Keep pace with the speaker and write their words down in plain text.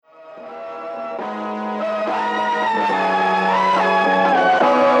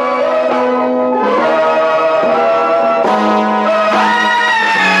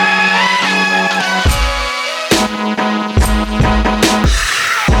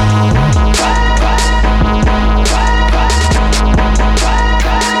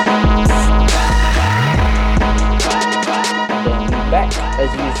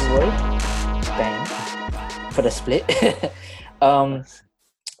For the split.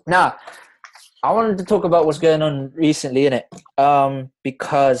 Now, I wanted to talk about what's going on recently, innit?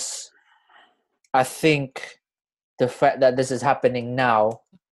 Because I think the fact that this is happening now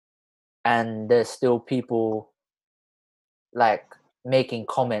and there's still people like making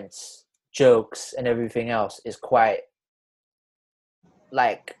comments, jokes, and everything else is quite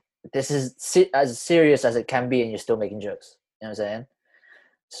like this is as serious as it can be, and you're still making jokes. You know what I'm saying?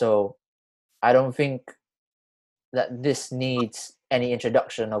 So I don't think that this needs any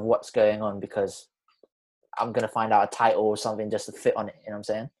introduction of what's going on, because I'm going to find out a title or something just to fit on it. You know what I'm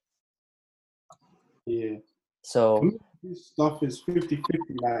saying? Yeah. So this stuff is 50-50.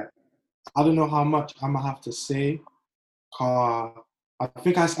 Like, I don't know how much I'm going to have to say. I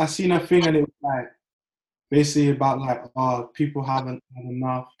think I seen a thing and it was like, basically about like, people haven't had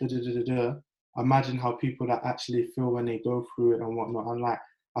enough, Imagine how people that actually feel when they go through it and whatnot. And like,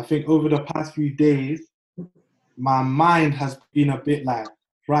 I think over the past few days, my mind has been a bit like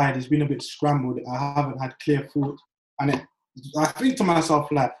fried. It's been a bit scrambled. I haven't had clear thoughts. And I think to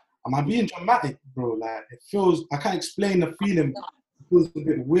myself, like, am I being dramatic, bro? Like, it feels, I can't explain the feeling. It feels a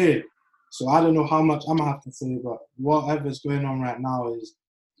bit weird. So I don't know how much I'm going to have to say, but whatever's going on right now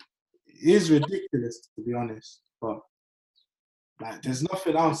is ridiculous, to be honest. But like, there's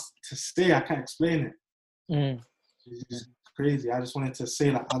nothing else to say. I can't explain it. It's just crazy. I just wanted to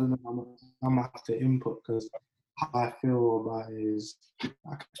say, like, I don't know how much I'm going to have to input, because how I feel about it is, I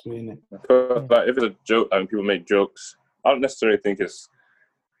can't explain it. But if it's a joke and people make jokes, I don't necessarily think it's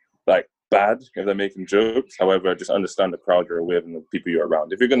like bad if they're making jokes. However, just understand the crowd you're with and the people you're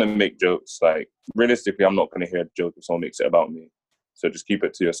around. If you're gonna make jokes, like, realistically, I'm not gonna hear a joke if someone makes it about me. So just keep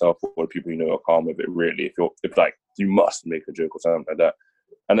it to yourself or people you know are calm with it. Really, if like you must make a joke or something like that.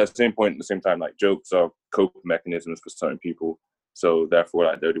 And at the same point, at the same time, like, jokes are coping mechanisms for certain people. So therefore,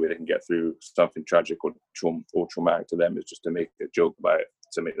 like, the only way they can get through something tragic or traumatic to them is just to make a joke about it,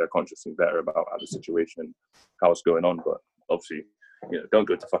 to make their consciousness better about the situation and how it's going on. But obviously, don't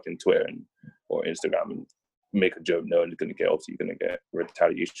go to fucking Twitter or Instagram and make a joke knowing you're gonna get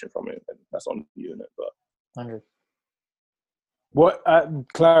retaliation from it, and that's on you, innit? But 100. What,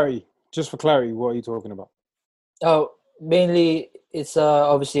 Clary? Just for clarity, what are you talking about? Oh, mainly it's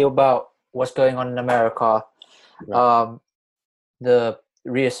obviously about what's going on in America. Right. The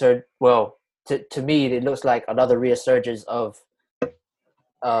resurgence. Well, to me, it looks like another resurgence of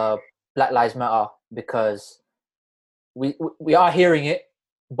Black Lives Matter, because we are hearing it,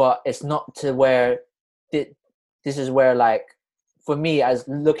 but it's not to where this is where, like, for me, as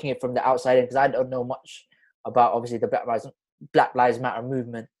looking at it from the outside in, because I don't know much about obviously the Black Lives Matter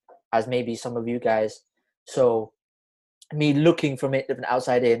movement as maybe some of you guys. So me looking from it from the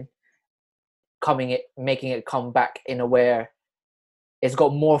outside in, making it come back in a where it's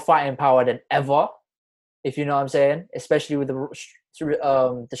got more fighting power than ever, if you know what I'm saying, especially with the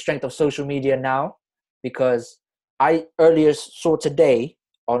strength of social media now. Because I earlier saw today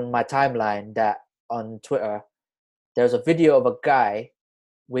on my timeline that on Twitter, there's a video of a guy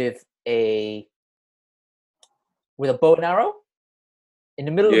with a bow and arrow in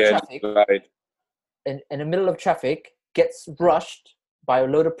the middle of traffic. Right. In the middle of traffic, gets rushed by a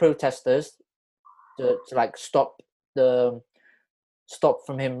load of protesters to like stop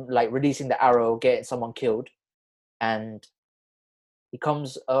from him like releasing the arrow, getting someone killed. And he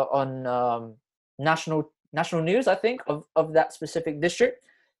comes on national news, I think, of that specific district.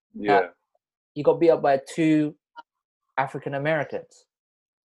 Yeah. He got beat up by 2 African Americans.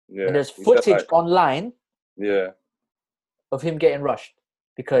 Yeah. And there's footage online. Yeah. Of him getting rushed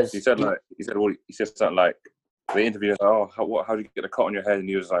because he said something like, the interviewer, how did you get a cut on your head? And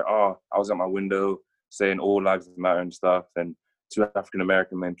he was like, I was at my window saying all lives matter and stuff, and 2 African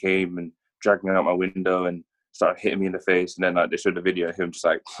American men came and dragged me out my window and started hitting me in the face. And then like they showed the video of him just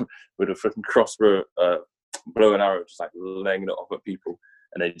like with a freaking crossbow, bow and arrow, just like laying it off at people,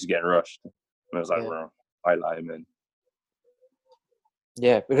 and they just getting rushed. And I was like, bro, I lie, man.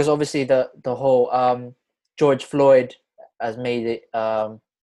 Yeah, because obviously the whole George Floyd has made it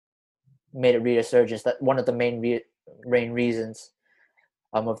resurgence. That one of the main reasons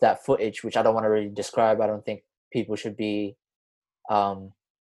of that footage, which I don't want to really describe. I don't think people should be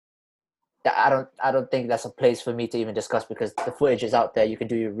I don't think that's a place for me to even discuss, because the footage is out there. You can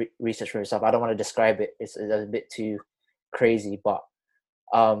do your research for yourself. I don't want to describe it. It's a bit too crazy, but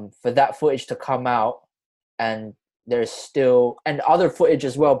for that footage to come out, and there's still, and other footage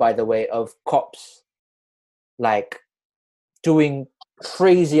as well, by the way, of cops like doing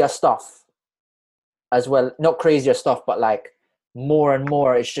crazier stuff as well. Not crazier stuff, but like more and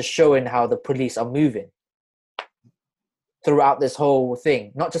more. It's just showing how the police are moving throughout this whole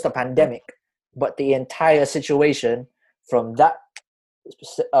thing, not just a pandemic, but the entire situation from that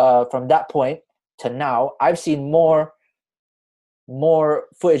point to now. I've seen more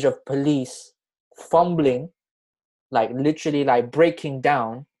footage of police fumbling, like literally like breaking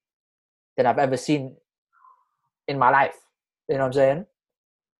down, than I've ever seen in my life. You know what I'm saying?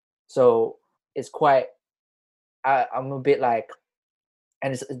 So it's quite, I'm a bit like,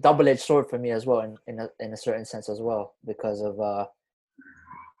 and it's a double-edged sword for me as well, in a certain sense as well, because of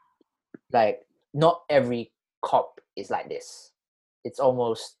like, not every cop is like this. It's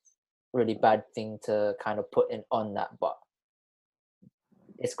almost really bad thing to kind of put in on that, but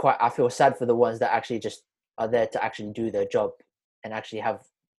it's quite, I feel sad for the ones that actually just are there to actually do their job and actually have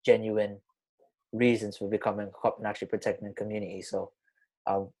genuine reasons for becoming a cop and actually protecting the community. So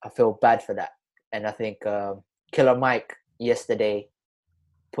I feel bad for that. And I think Killer Mike yesterday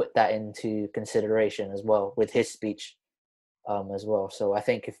put that into consideration as well with his speech as well. So I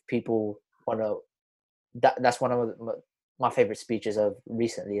think if people want to, that's one of my favorite speeches of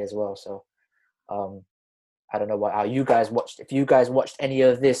recently as well. So I don't know how you guys watched, if you guys watched any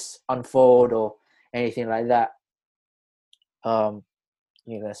of this unfold or anything like that.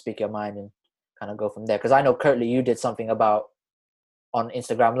 You're gonna speak your mind and kind of go from there, because I know Curtly, you did something about on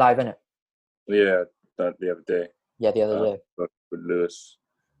Instagram Live, innit? Yeah, that the other day. Yeah, the other day with Lewis,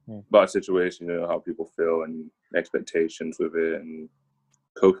 about a situation, you know, how people feel and expectations with it, and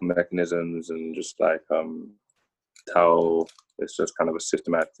coping mechanisms, and just like how it's just kind of a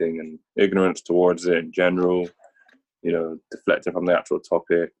systematic thing, and ignorance towards it in general, you know, deflecting from the actual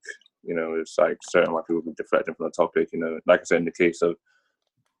topic. You know, it's like certain white people be deflecting from the topic, you know, like I said, in the case of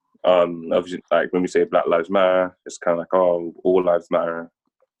obviously, like when we say Black Lives Matter, it's kind of like, oh, all lives matter,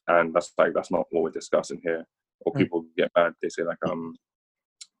 and that's not what we're discussing here. Or people get mad, they say like,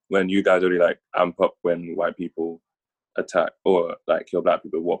 when you guys already like amp up when white people attack or like kill black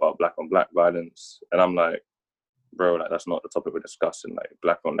people, what about black on black violence? And I'm like, bro, like that's not the topic we're discussing. Like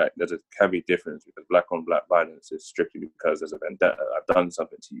black on, like there's a heavy difference, because black on black violence is strictly because there's a vendetta. I've done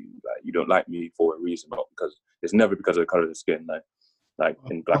something to you, like you don't like me for a reason, not because it's never because of the color of the skin. Like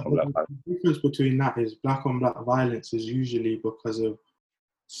in black on black violence. The difference between that is black on black violence is usually because of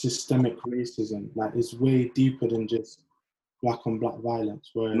systemic racism. Like it's way deeper than just black on black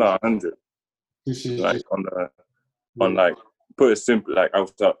violence. Whereas no, 100. This is like just, on like, put it simply, like I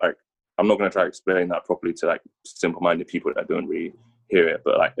was like, I'm not gonna try to explain that properly to like simple-minded people that don't really hear it,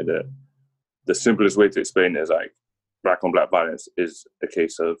 but like the simplest way to explain it is like black on black violence is a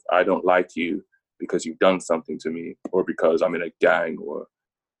case of I don't like you because you've done something to me, or because I'm in a gang or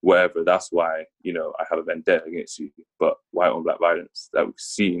whatever. That's why, you know, I have a vendetta against you. But white on black violence that we've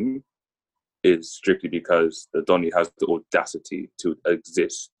seen is strictly because the Donny has the audacity to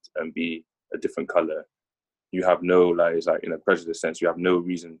exist and be a different color. You have no, like, it's like in a prejudice sense, you have no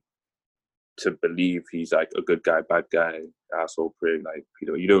reason to believe he's like a good guy, bad guy, asshole, prick. Like, you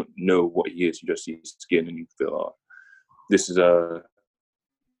know, you don't know what he is. You just see his skin and you feel, oh, this is a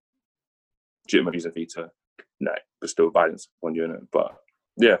legitimate reason for you to like bestow violence upon you, innit? But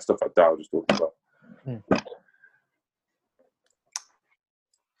yeah, stuff like that I was just talking about.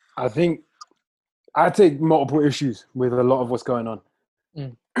 I think I take multiple issues with a lot of what's going on.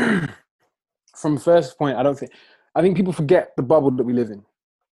 From first point, I think people forget the bubble that we live in.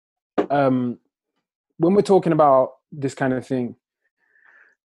 When we're talking about this kind of thing,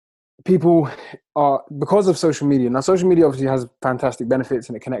 people are, because of social media. Now, social media obviously has fantastic benefits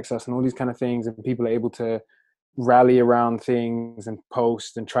and it connects us and all these kind of things, and people are able to rally around things and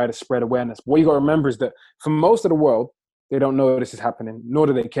post and try to spread awareness. What you got to remember is that for most of the world, they don't know this is happening, nor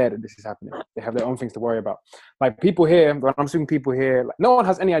do they care that this is happening. They have their own things to worry about. Like people here, when I'm seeing people here, like no one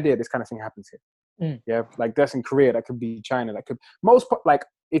has any idea this kind of thing happens here. Yeah, like that's in Korea, that could be China, that could like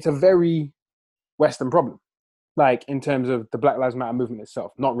it's a very Western problem. Like in terms of the Black Lives Matter movement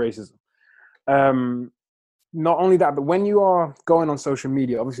itself, not racism. Not only that, but when you are going on social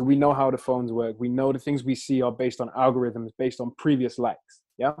media, obviously we know how the phones work. We know the things we see are based on algorithms, based on previous likes.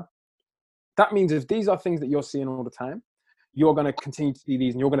 Yeah. That means if these are things that you're seeing all the time, you're going to continue to see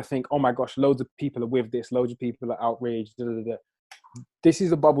these and you're going to think, oh my gosh, loads of people are with this. Loads of people are outraged. Da, da, da. This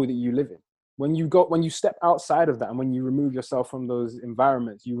is the bubble that you live in. When you step outside of that and when you remove yourself from those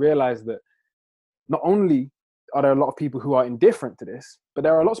environments, you realize that not only are there a lot of people who are indifferent to this, but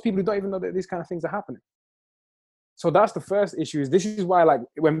there are lots of people who don't even know that these kind of things are happening. So that's the first issue. This is why, like,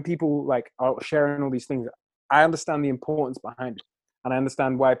 when people like are sharing all these things, I understand the importance behind it, and I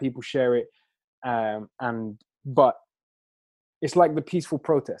understand why people share it. But it's like the peaceful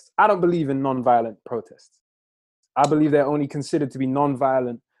protests. I don't believe in non-violent protests. I believe they're only considered to be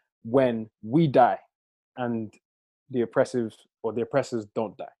non-violent when we die and the oppressors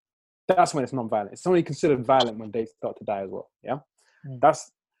don't die. That's when it's non-violent. It's only considered violent when they start to die as well. Yeah,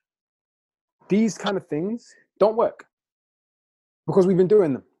 these kind of things don't work because we've been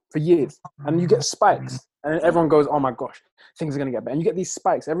doing them for years, and you get spikes, and everyone goes, "Oh my gosh, things are gonna get better." And you get these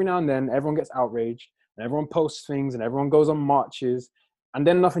spikes every now and then. Everyone gets outraged, and everyone posts things, and everyone goes on marches, and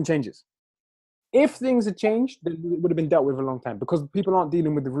then nothing changes. If things had changed, then it would have been dealt with a long time because people aren't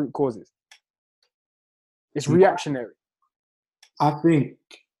dealing with the root causes. It's reactionary. I think,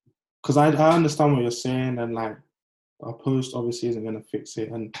 because I understand what you're saying, and like a post obviously isn't going to fix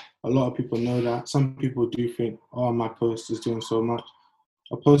it, and a lot of people know that. Some people do think, oh, my post is doing so much.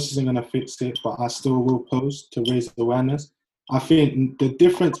 A post isn't going to fix it, but I still will post to raise awareness. I think the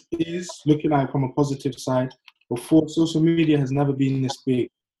difference is, looking at it from a positive side, before, social media has never been this big.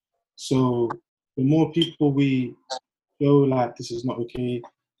 So the more people we show like this is not okay,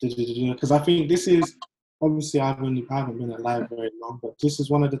 because I think this is, obviously I haven't been alive very long, but this is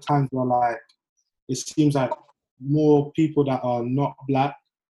one of the times where like it seems like more people that are not black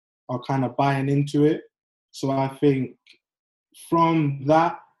are kind of buying into it. So I think from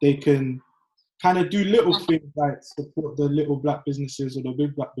that they can kind of do little things like support the little black businesses or the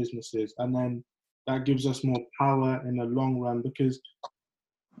big black businesses, and then that gives us more power in the long run, because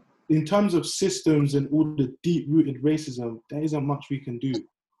in terms of systems and all the deep-rooted racism, there isn't much we can do.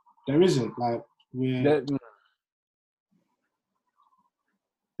 There isn't. Like,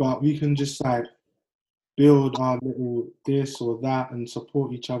 but we can just like build our little this or that and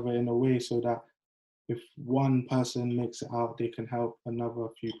support each other in a way so that if one person makes it out, they can help another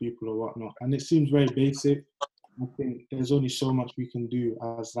few people or whatnot. And it seems very basic. I think there's only so much we can do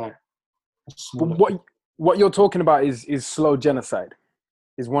as like a smaller. What you're talking about is slow genocide.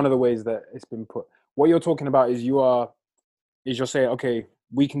 Is one of the ways that it's been put. What you're talking about is you're saying, okay,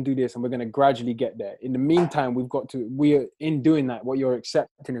 we can do this and we're going to gradually get there. In the meantime, we are in doing that. What you're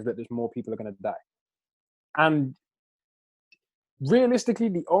accepting is that there's more people are going to die. And realistically,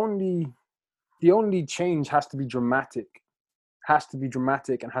 the only change has to be dramatic, and has to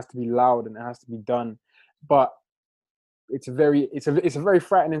be loud, and it has to be done. But it's a very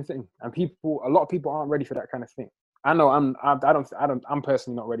frightening thing, and a lot of people aren't ready for that kind of thing. I know I'm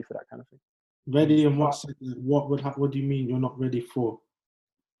personally not ready for that kind of thing. Ready in what sense? What do you mean you're not ready for?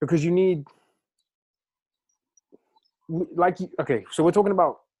 Because you need, so we're talking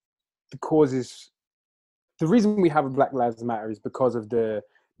about the causes. The reason we have a Black Lives Matter is because of the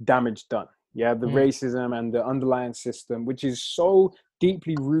damage done. Yeah, the racism and the underlying system, which is so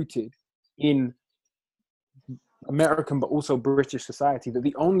deeply rooted in American but also British society, that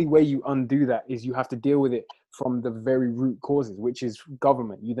the only way you undo that is you have to deal with it from the very root causes, which is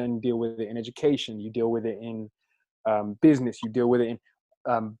government. You then deal with it in education, you deal with it in business, you deal with it in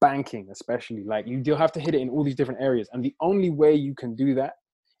banking, especially. Like, you have to hit it in all these different areas, and the only way you can do that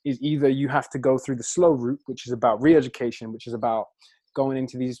is either you have to go through the slow route, which is about re-education, which is about going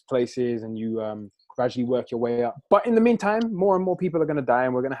into these places and you gradually work your way up. But in the meantime, more and more people are going to die,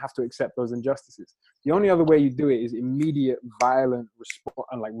 and we're going to have to accept those injustices. The only other way you do it is immediate, violent,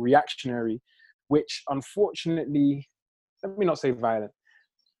 and like reactionary, which unfortunately, let me not say violent,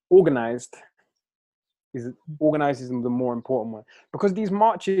 organized is the more important one. Because these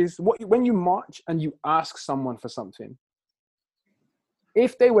marches, when you march and you ask someone for something,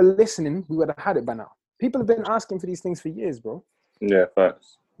 if they were listening, we would have had it by now. People have been asking for these things for years, bro. Yeah,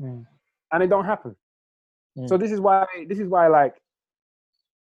 facts. And it don't happen. So this is why like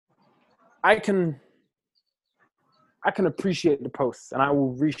I can appreciate the posts, and I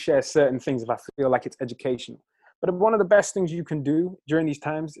will reshare certain things if I feel like it's educational. But one of the best things you can do during these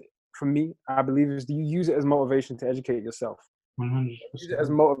times, for me, I believe, is you use it as motivation to educate yourself. 100%. Use it as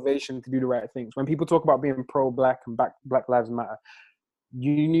motivation to do the right things. When people talk about being pro-Black and Black Lives Matter,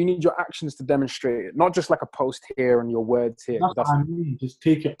 you need your actions to demonstrate it, not just like a post here and your words here. That's what I mean. Just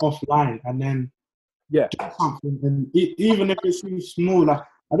take it offline and then do something. And even if it seems small, like,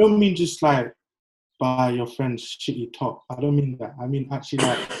 I don't mean just like buy your friend's shitty top. I don't mean that. I mean actually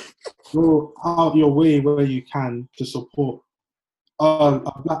like go out your way where you can to support a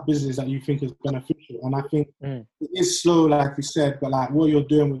black business that you think is beneficial. And I think it is slow, like you said, but like what you're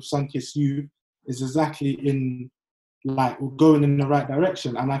doing with Sunkist Youth is exactly in like going in the right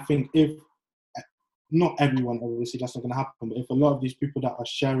direction. And I think if not everyone, obviously, that's not going to happen. But if a lot of these people that are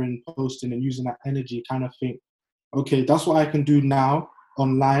sharing, posting, and using that energy kind of think, okay, that's what I can do now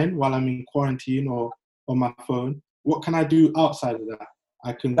online while I'm in quarantine or on my phone. What can I do outside of that?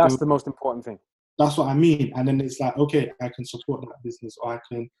 I can That's go. the most important thing. That's what I mean. And then it's like, okay, I can support that business, or I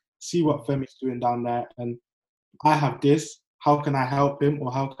can see what Femi's doing down there, and I have this. How can I help him,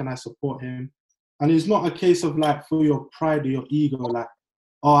 or how can I support him? And it's not a case of like for your pride or your ego, like,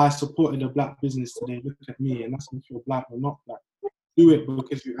 oh, I supported a black business today. Look at me, and that's if you're black or not black. Do it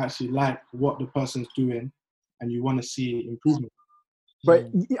because you actually like what the person's doing, and you want to see improvement.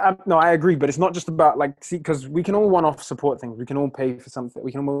 But no, I agree. But it's not just about like, see, because we can all one-off support things. We can all pay for something.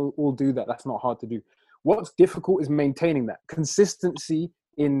 We can all do that. That's not hard to do. What's difficult is maintaining that consistency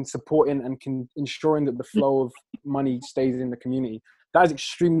in supporting and ensuring that the flow of money stays in the community. That is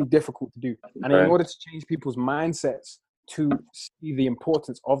extremely difficult to do. And in order to change people's mindsets to see the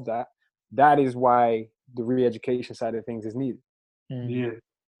importance of that, that is why the re-education side of things is needed. Yeah.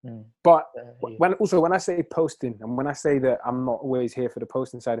 But when I say posting, and when I say that I'm not always here for the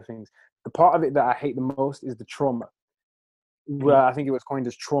posting side of things, the part of it that I hate the most is the trauma. Well, I think it was coined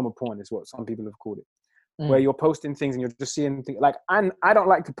as trauma porn, is what some people have called it. Where you're posting things and you're just seeing things like, I don't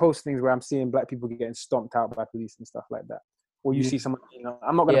like to post things where I'm seeing black people getting stomped out by police and stuff like that. Or you see someone,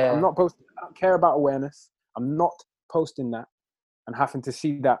 I'm not posting. I don't care about awareness. I'm not posting that and having to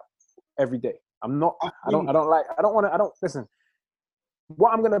see that every day. Listen.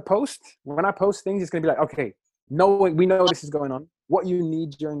 What I'm gonna post, when I post things, it's gonna be like, okay, we know this is going on. What you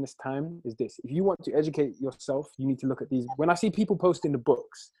need during this time is this. If you want to educate yourself, you need to look at these. When I see people posting the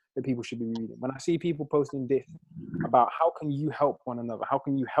books that people should be reading, when I see people posting this about how can you help one another, how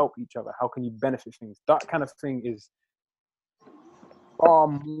can you help each other, how can you benefit things, that kind of thing is far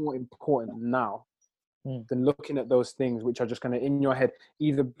more important now than looking at those things which are just gonna, in your head,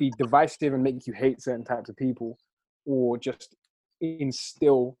 either be divisive and make you hate certain types of people, or just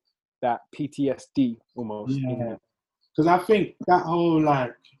instill that PTSD almost. Yeah. Because I think that whole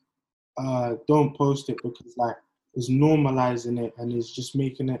like don't post it because like it's normalizing it and it's just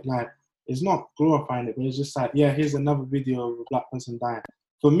making it like, it's not glorifying it, but it's just like, yeah, here's another video of a black person dying.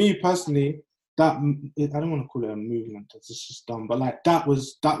 For me personally, that, I don't want to call it a movement, it's just dumb, but like that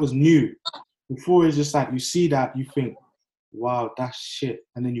was new. Before, it's just like you see that, you think, wow, that's shit,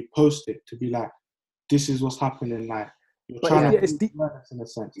 and then you post it to be like, this is what's happening. Like, you're trying to in a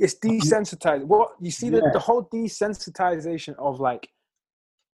sense. It's desensitized. What you see, the whole desensitization of like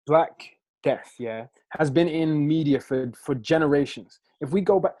black death, has been in media for generations. If we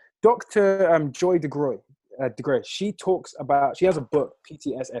go back, Dr. Joy DeGruy, she has a book,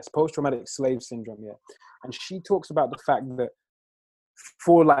 PTSS, Post-Traumatic Slave Syndrome, and she talks about the fact that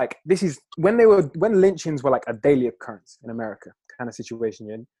for like, this is when lynchings were like a daily occurrence in America kind of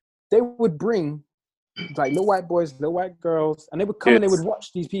situation, they would bring like little white boys, little white girls, and they would come and they would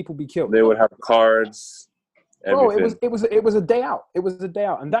watch these people be killed. They would have cards. Everything. Bro, it was a day out. It was a day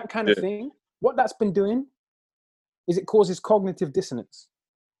out, and that kind of thing. What that's been doing is it causes cognitive dissonance.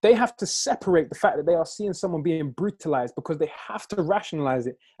 They have to separate the fact that they are seeing someone being brutalized because they have to rationalize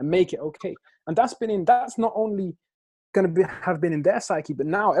it and make it okay. And that's not only going to have been in their psyche, but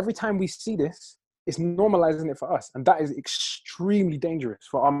now every time we see this, it's normalizing it for us, and that is extremely dangerous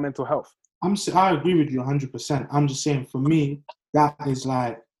for our mental health. I agree with you 100%. I'm just saying, for me, that is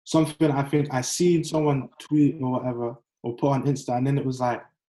like something I think I seen someone tweet or whatever, or put on Insta, and then it was like,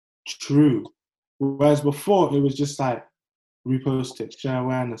 true. Whereas before, it was just like, repost it, share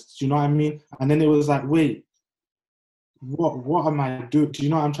awareness. Do you know what I mean? And then it was like, wait, what am I doing? Do you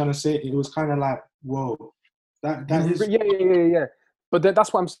know what I'm trying to say? It was kind of like, whoa. That is... Yeah. But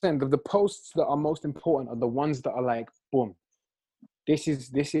that's what I'm saying. The posts that are most important are the ones that are like, boom. This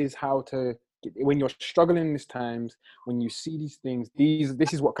is how to, when you're struggling in these times, when you see these things,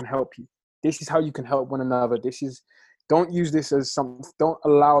 this is what can help you. This is how you can help one another. Don't use this as don't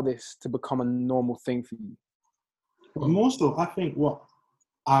allow this to become a normal thing for you. But more so, I think what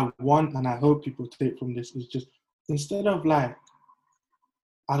I want and I hope people take from this is just, instead of like,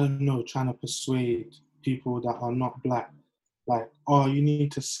 I don't know, trying to persuade people that are not black, like, oh, you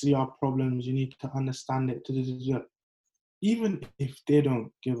need to see our problems, you need to understand it, even if they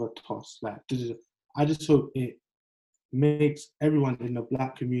don't give a toss, like, I just hope it makes everyone in the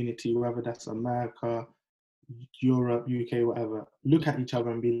black community, whether that's America, Europe, UK, whatever, look at each other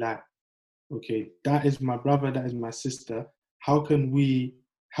and be like, okay, that is my brother, that is my sister. How can we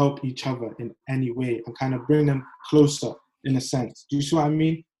help each other in any way and kind of bring them closer in a sense? Do you see what I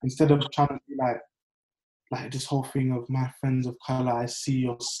mean? Instead of trying to be like this whole thing of my friends of color, I see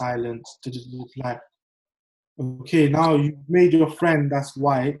your silence, like, okay, now you've made your friend that's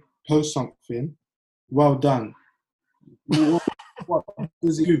white post something, well done. What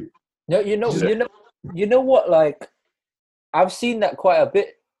does it do? No, you know what? Like, I've seen that quite a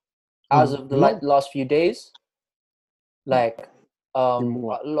bit as of the last few days. Like, a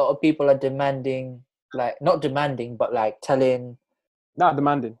lot of people are demanding, like, not demanding, but like telling. Not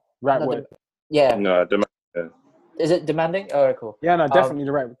demanding, right word. Yeah. No, Is it demanding? All right, cool. Yeah, no, definitely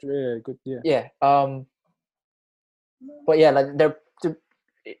the right. Yeah, good. Yeah. Yeah. But yeah, like they're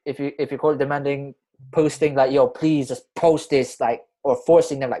if you call it demanding, posting like, yo, please just post this, like, or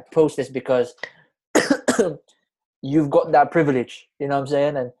forcing them like post this because you've got that privilege, you know what I'm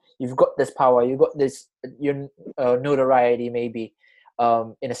saying, and you've got this power, you've got this your notoriety maybe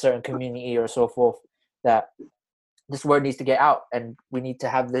in a certain community or so forth, that this word needs to get out and we need to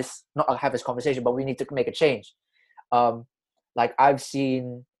have this, not have this conversation, but we need to make a change. Like I've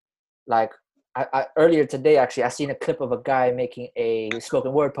seen, like I earlier today actually I seen a clip of a guy making a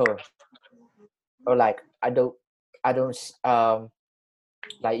spoken word poem, or like I don't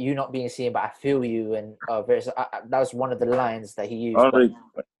like, you not being seen but I feel you, and that was one of the lines that he used. I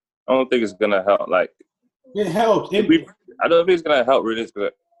don't think it's gonna help. Like, it helped. I don't think it's gonna help really,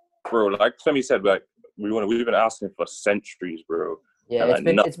 bro. Like Femi said, like we've been asking for centuries, bro. Yeah, and,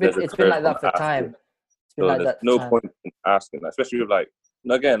 it's been like that for time. So like there's no point in asking, especially with like,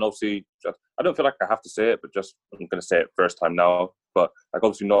 again, obviously, I don't feel like I have to say it, but just I'm gonna say it first time now. But like,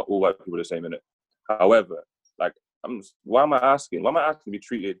 obviously, not all white people are the same in it. However, like, why am I asking? Why am I asking to be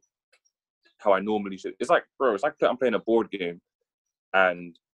treated how I normally should? It's like, bro, it's like I'm playing a board game,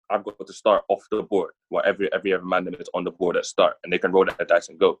 and I've got to start off the board. Well, every man is on the board at start, and they can roll their dice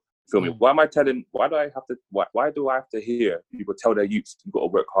and go. Feel me? Why do I have to hear people tell their youths you've got to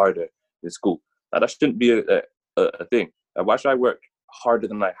work harder in school? Now, that shouldn't be a thing. Why should I work harder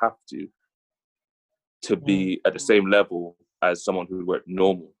than I have to be at the same level as someone who worked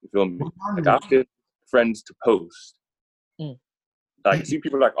normal? You feel me? Like, asking friends to post. Like, see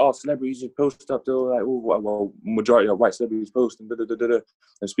people like, oh, celebrities just post up, though. Like, oh, well, majority of white celebrities post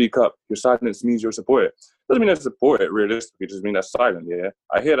and speak up. Your silence means you're supported. Doesn't mean I support it realistically. It just means that's silent. Yeah,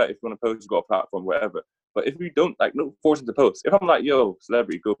 I hear that if you want to post, you got a platform, whatever. But if you don't, like, no forcing to post. If I'm like, yo,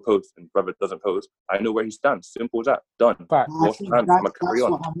 celebrity, go post, and brother doesn't post, I know where he stands. Simple as that. Done. That's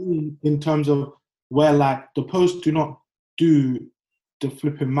what I mean in terms of where, like, the posts do not do the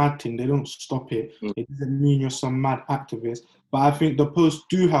flipping mad thing. They don't stop it. It doesn't mean you're some mad activist. But I think the posts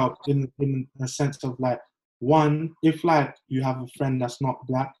do help in a sense of, like, one, if like you have a friend that's not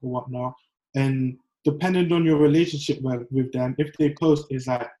black or whatnot, and depending on your relationship with them, if they post, is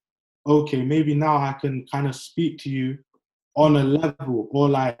like, okay, maybe now I can kind of speak to you on a level, or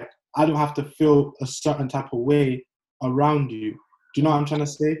like I don't have to feel a certain type of way around you. Do you know what I'm trying to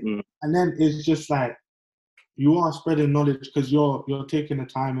say? And then it's just like, you are spreading knowledge because you're taking the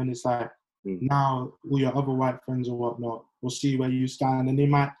time, and it's like, now all your other white friends or whatnot will see where you stand, and they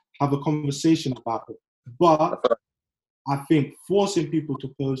might have a conversation about it. But I think forcing people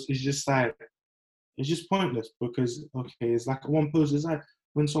to post is just like, it's just pointless, because okay, it's like one post. It's like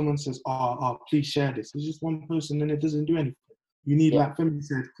when someone says, oh, please share this. It's just one post, and then it doesn't do anything. You need, like Femi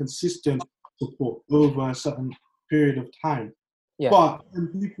said, consistent support over a certain period of time. But then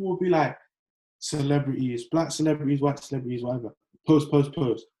people will be like, celebrities, black celebrities, white celebrities, whatever, post.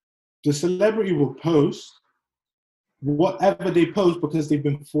 The celebrity will post whatever they post because they've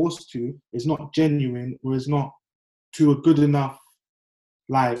been forced to, is not genuine, or is not to a good enough,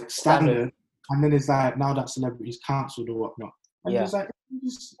 like, standard. And then it's like, now that celebrity's cancelled or whatnot. And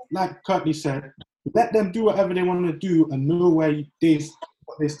it's like Courtney said, let them do whatever they want to do and know what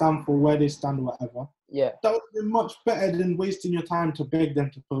they stand for, where they stand, or whatever. Yeah. That would be much better than wasting your time to beg them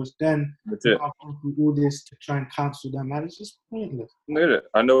to post. Then all this to try and cancel them. Like, it's just pointless.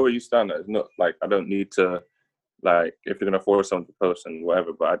 I know where you stand. It's not like I don't need to, like, if you're gonna force someone to post and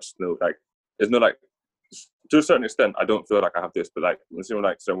whatever. But I just know, like, there's no, like, to a certain extent, I don't feel like I have this. But like, when seeing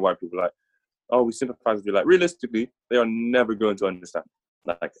like certain white people, like, oh, we sympathize with you. Like, realistically, they are never going to understand.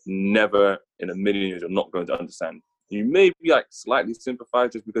 Like, never in a million years, you're not going to understand. You may be like slightly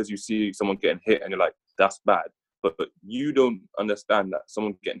sympathize just because you see someone getting hit and you're like, that's bad. But you don't understand that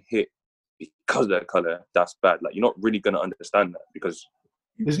someone getting hit because of their color, that's bad. Like, you're not really going to understand that because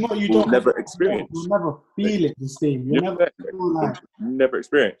it's not, you will don't never experience. You'll never feel it the same. You'll never feel like, never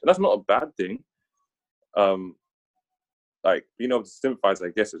experience. And that's not a bad thing. Like, being able to sympathize, I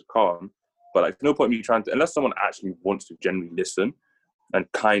guess, is calm. But like, no point in me trying to, unless someone actually wants to genuinely listen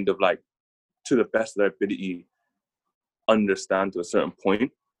and kind of like, to the best of their ability, understand to a certain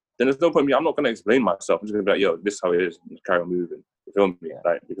point, then there's no point in me. I'm not going to explain myself. I'm just going to be like, yo, this is how it is, and carry on moving. You feel me?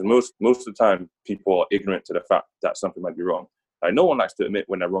 Like, because most of the time, people are ignorant to the fact that something might be wrong. Like, no one likes to admit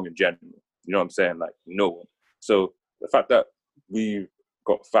when they're wrong in general. You know what I'm saying? Like, no one. So the fact that we've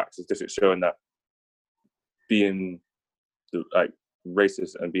got facts and statistics showing that being like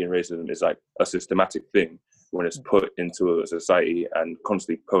racist and being racism is like a systematic thing when it's put into a society and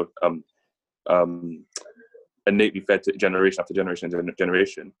constantly innately fed to generation after generation after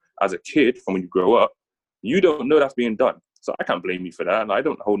generation. As a kid, from when you grow up, you don't know that's being done. So I can't blame you for that, and I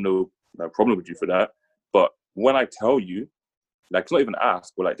don't hold no problem with you for that. But when I tell you, like, it's not even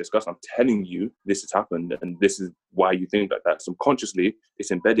ask or like discuss, I'm telling you this has happened and this is why you think like that. Subconsciously,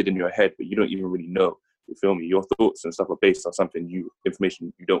 it's embedded in your head, but you don't even really know. You feel me? Your thoughts and stuff are based on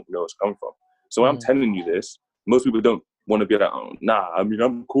information you don't know has come from. So when I'm telling you this, most people don't want to be like, oh, nah, I mean,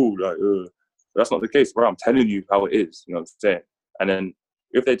 I'm cool. Like, but that's not the case, bro. I'm telling you how it is. You know what I'm saying? And then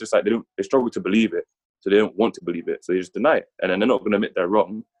if they just like, they struggle to believe it, so they don't want to believe it, so they just deny it, and then they're not going to admit they're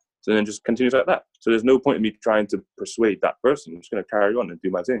wrong. So then just continues like that. So there's no point in me trying to persuade that person. I'm just going to carry on and do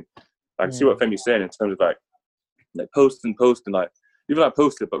my thing. Like, see what Femi's saying in terms of like posting, like, even I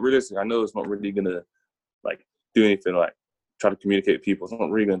posted, but realistically, I know it's not really going to like do anything, like try to communicate with people. It's not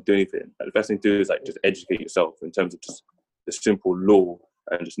really going to do anything. Like, the best thing to do is like just educate yourself in terms of just the simple law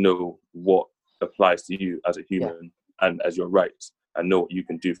and just know what applies to you as a human and as your rights, and know what you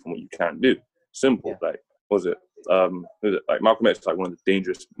can do from what you can't do. Simple. Like, what was it? Like Malcolm X was like one of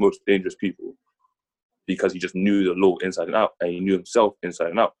the most dangerous people because he just knew the law inside and out, and he knew himself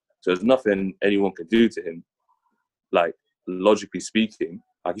inside and out. So there's nothing anyone could do to him, like logically speaking.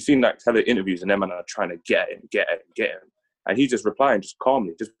 Like, you've seen like tele interviews and them man are trying to get him, and he's just replying just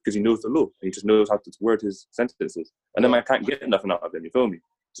calmly, just because he knows the law and he just knows how to word his sentences, and then man can't get nothing out of them. You feel me?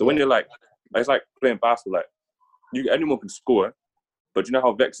 So when you're like it's like playing basketball. Like, anyone can score, but you know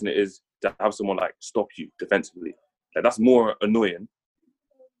how vexing it is to have someone like stop you defensively. Like, that's more annoying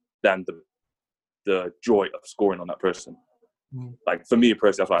than the joy of scoring on that person. Like, for me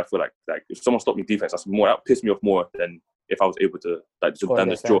personally, that's why I feel like if someone stopped me defense, that would piss me off more than if I was able to like than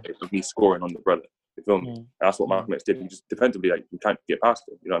the joy of me scoring on the brother. You feel me? And that's what Malcolm X did. He just defensively, like, you can't get past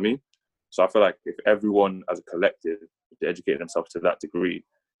it. You know what I mean? So I feel like if everyone as a collective to educate themselves to that degree,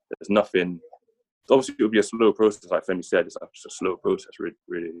 there's nothing. Obviously, it will be a slow process, like Femi said. It's just a slow process,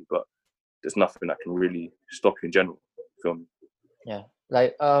 really. But there's nothing that can really stop you in general. You feel me? Yeah,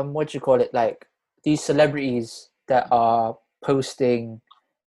 like what you call it? Like, these celebrities that are posting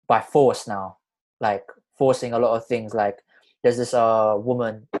by force now, like forcing a lot of things. Like, there's this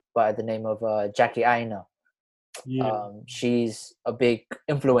woman by the name of Jackie Aina. She's a big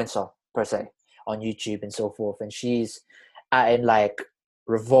influencer per se on YouTube and so forth, and she's in like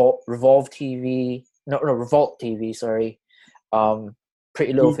Revolt TV, sorry,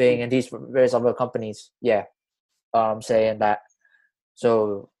 Pretty Little Thing, and these various other companies, saying that,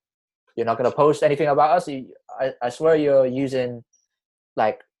 so you're not gonna post anything about us. I swear you're using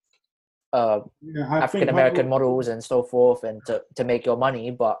like African American models and so forth, and to make your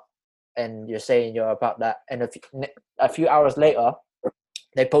money, and you're saying you're about that, and a few hours later,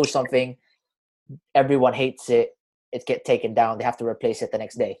 they post something, everyone hates it. It gets taken down. They have to replace it the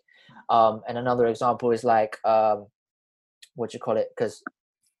next day. And another example is like, what you call it? Because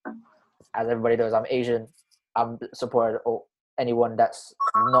as everybody knows, I'm Asian. I'm supported anyone that's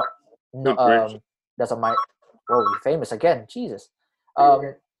not that's on my. Whoa, famous again, Jesus.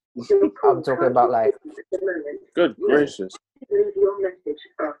 I'm talking about like. Good gracious. Leave your message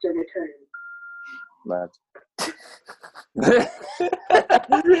after the tone. Mad.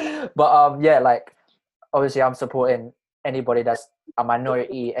 But like, obviously I'm supporting anybody that's a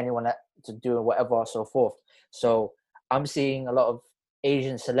minority, anyone that's doing whatever, so forth. So I'm seeing a lot of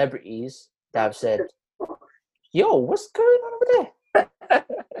Asian celebrities that have said, yo, what's going on over there?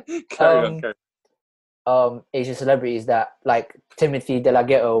 Carry on. Asian celebrities that, like Timothy De La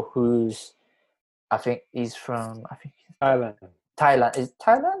Ghetto, who's, I think he's from, Thailand. Is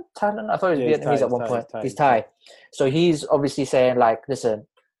Thailand? I thought he was Vietnamese at one point. He's Thai. So he's obviously saying like, listen,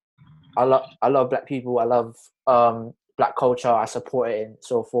 I love black people. I love black culture. I support it and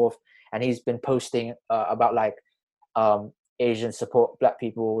so forth. And he's been posting about like Asian support black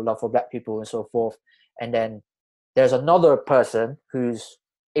people, love for black people and so forth. And then there's another person who's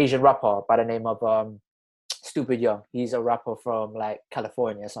Asian rapper by the name of Stupid Young. He's a rapper from like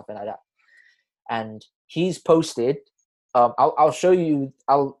California or something like that. And he's posted. I'll show you.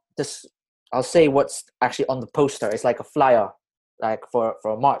 I'll say what's actually on the poster. It's like a flyer, like for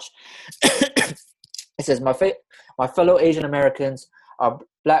March. It says, my fellow Asian Americans, our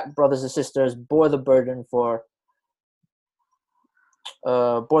black brothers and sisters, bore the burden for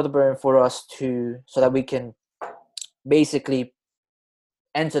us so that we can basically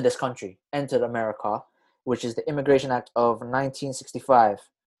enter this country, enter America, which is the Immigration Act of 1965.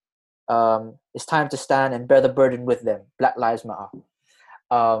 it's time to stand and bear the burden with them. Black Lives Matter.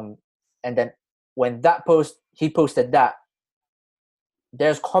 And then when he posted that,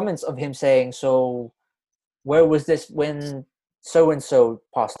 there's comments of him saying, so where was this when so-and-so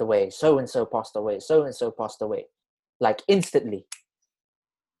passed away, so-and-so passed away, so-and-so passed away, like instantly,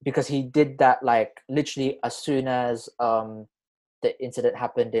 because he did that like literally as soon as the incident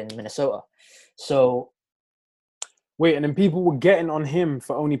happened in Minnesota. So wait, and then people were getting on him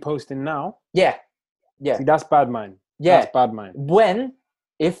for only posting now? Yeah. See, that's bad mind. Yeah. That's bad mind. When,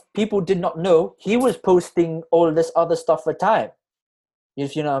 if people did not know, he was posting all this other stuff for time.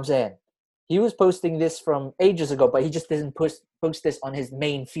 If you know what I'm saying. He was posting this from ages ago, but he just didn't post this on his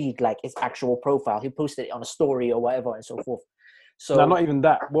main feed, like his actual profile. He posted it on a story or whatever and so forth. So no, not even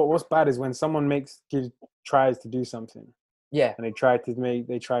that. What's bad is when someone tries to do something. Yeah. And they try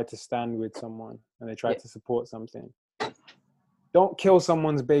to stand with someone and they try to support something. Don't kill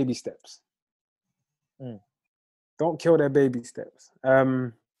someone's baby steps. Don't kill their baby steps.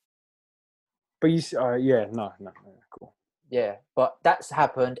 But you see, no, cool. Yeah, but that's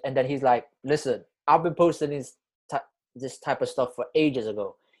happened, and then he's like, "Listen, I've been posting this type of stuff for ages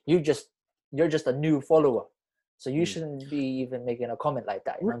ago. You're just a new follower, so you shouldn't be even making a comment like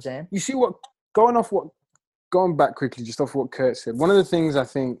that." You know what I'm saying? You see going back quickly, just off what Kurt said. One of the things I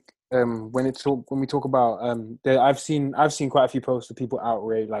think when we talk about I've seen quite a few posts of people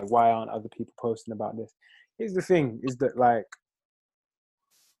outraged, like, why aren't other people posting about this? Here's the thing: is that like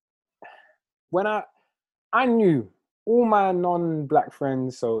when I knew all my non-black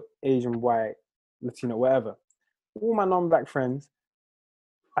friends, so Asian, white, Latino, whatever, all my non-black friends,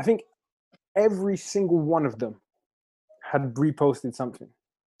 I think every single one of them had reposted something,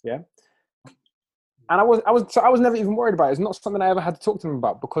 yeah. And I was never even worried about it. It's not something I ever had to talk to them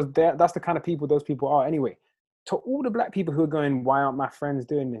about, because that's the kind of people those people are anyway. To all the black people who are going, why aren't my friends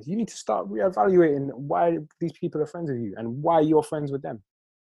doing this? You need to start reevaluating why these people are friends with you and why you're friends with them.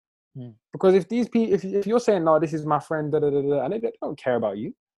 Because if these people, if you're saying, no, this is my friend, and they don't care about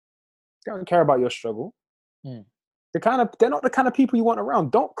you, they don't care about your struggle. They're not the kind of people you want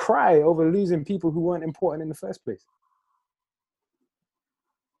around. Don't cry over losing people who weren't important in the first place.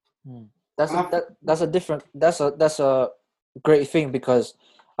 That's a great thing, because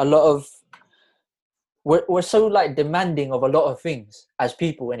a lot of we're so like demanding of a lot of things as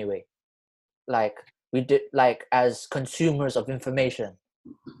people anyway. Like we did, like as consumers of information,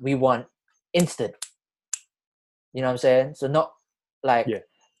 we want instant. You know what I'm saying? So not like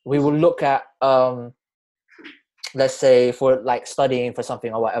we will look at let's say for like studying for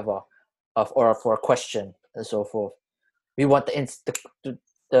something or whatever, or for a question and so forth. We want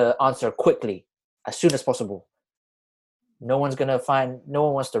the answer quickly, as soon as possible. No one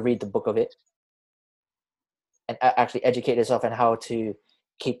wants to read the book of it and actually educate themselves on how to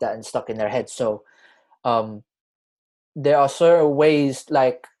keep that stuck in their head. So there are certain ways,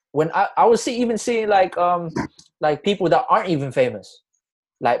 like when I was even seeing like people that aren't even famous,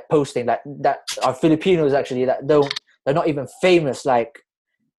 like posting that are Filipinos actually, that they're not even famous, like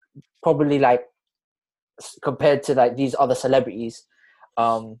probably like compared to like these other celebrities,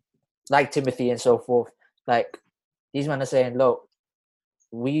 like Timothy and so forth. Like these men are saying, look,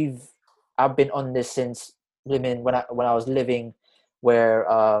 I've been on this since when I was living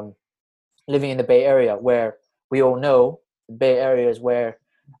in the Bay Area, where we all know the Bay Area is where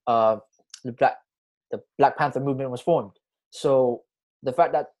the Black Panther movement was formed. So the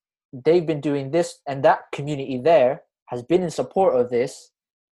fact that they've been doing this and that community there has been in support of this,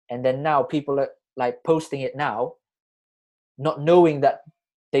 and then now people are like posting it now, not knowing that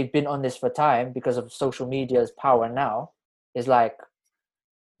they've been on this for time because of social media's power now, is like,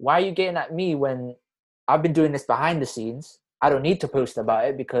 why are you getting at me when I've been doing this behind the scenes? I don't need to post about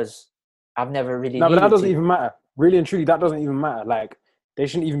it because I've never really No, but that doesn't to. even matter. Really and truly, that doesn't even matter. Like, they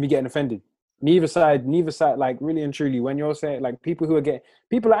shouldn't even be getting offended. Neither side, like, really and truly, when you're saying, like, people are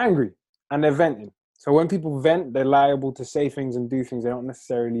angry and they're venting. So when people vent, they're liable to say things and do things they don't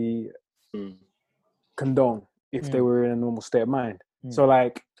necessarily condone if they were in a normal state of mind. So,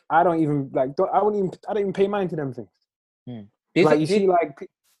 like, I don't even pay mind to them things. Yeah,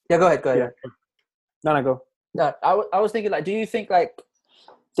 go ahead. Yeah. No, go. No, I was thinking, like, do you think like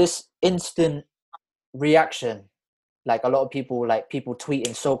this instant reaction, like a lot of people, like people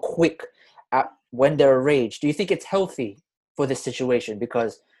tweeting so quick at when they're enraged, do you think it's healthy for this situation?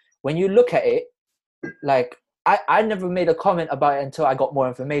 Because when you look at it, like I never made a comment about it until I got more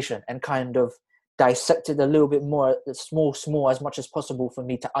information and kind of dissected a little bit more, small as much as possible for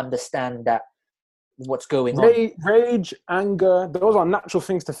me to understand that what's going on. Rage, anger, those are natural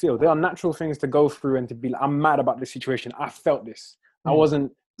things to feel. They are natural things to go through and to be like, I'm mad about this situation. I felt this. I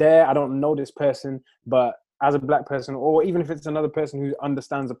wasn't there. I don't know this person, but as a black person, or even if it's another person who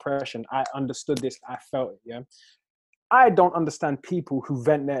understands oppression, I understood this, I felt it, yeah? I don't understand people who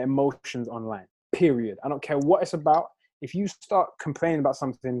vent their emotions online, period. I don't care what it's about. If you start complaining about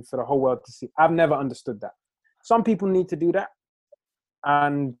something for the whole world to see, I've never understood that. Some people need to do that.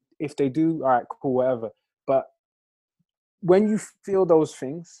 And if they do, all right, cool, whatever. But when you feel those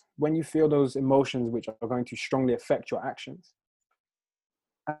things, when you feel those emotions which are going to strongly affect your actions,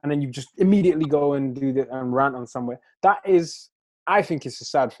 and then you just immediately go and do that and rant on somewhere, that is, I think it's a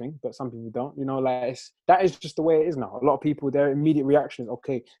sad thing, but some people don't, you know, like that is just the way it is now. A lot of people, their immediate reaction is,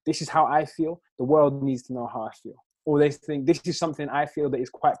 okay, this is how I feel. The world needs to know how I feel. Or they think this is something I feel that is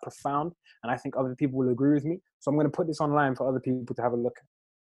quite profound, and I think other people will agree with me. So I'm going to put this online for other people to have a look at.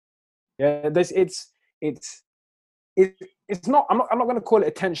 Yeah, it's not. I'm not going to call it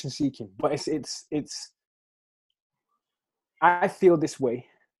attention seeking, but it's. I feel this way.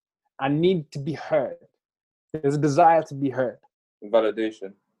 I need to be heard. There's a desire to be heard.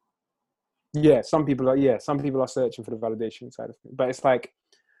 Validation. Yeah, some people are searching for the validation side of things. But it's like,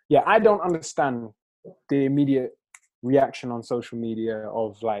 yeah, I don't understand the immediate reaction on social media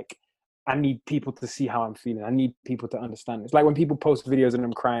of like, I need people to see how I'm feeling. I need people to understand. It's like when people post videos of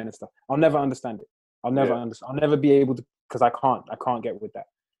them crying and stuff. I'll never understand it. I'll never understand. I'll never be able to, because I can't get with that.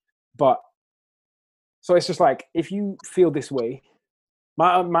 But so it's just like, if you feel this way,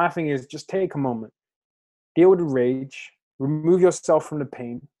 my thing is just take a moment, deal with the rage, remove yourself from the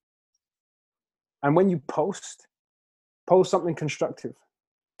pain. And when you post something constructive.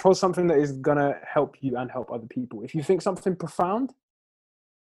 Post something that is gonna help you and help other people. If you think something profound,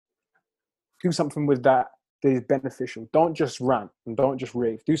 do something with that is beneficial. Don't just rant and don't just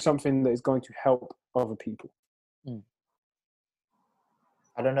rave. Do something that is going to help other people.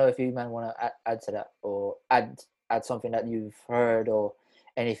 I don't know if you man want to add to that, or add something that you've heard or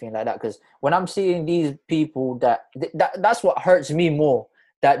anything like that. Because when I'm seeing these people, that's what hurts me more.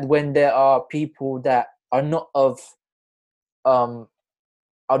 That when there are people that are not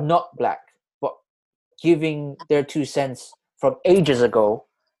black, but giving their 2 cents from ages ago,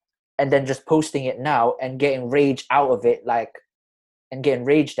 and then just posting it now and getting rage out of it, like, and getting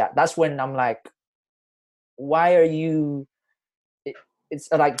raged at. That's when I'm like, why are you? It's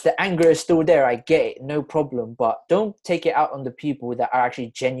like the anger is still there. I get it, no problem, but don't take it out on the people that are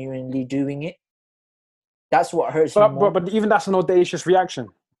actually genuinely doing it. That's what hurts me more. But even that's an audacious reaction,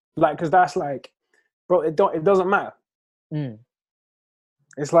 like, because that's like, bro, it doesn't matter.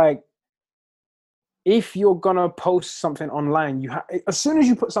 It's like, if you're gonna post something online, as soon as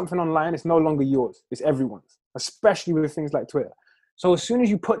you put something online, it's no longer yours. It's everyone's, especially with things like Twitter. So as soon as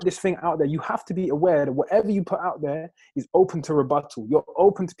you put this thing out there, you have to be aware that whatever you put out there is open to rebuttal. You're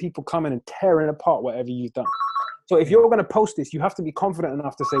open to people coming and tearing apart whatever you've done. So if you're gonna post this, you have to be confident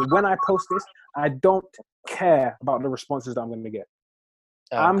enough to say, when I post this, I don't care about the responses that I'm gonna get.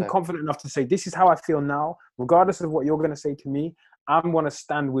 Okay. I'm confident enough to say, this is how I feel now, regardless of what you're gonna say to me, I'm gonna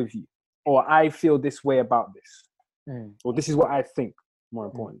stand with you. Or I feel this way about this. Or this is what I think, more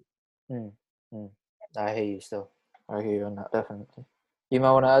important. I hear you still. I hear you on that, definitely. You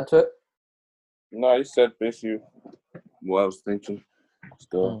might want to add to it? No, you said basically what I was thinking.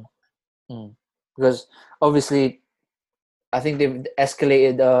 Still. Because obviously, I think they've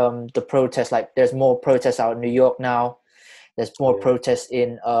escalated the protests. Like, there's more protests out in New York now. There's more protests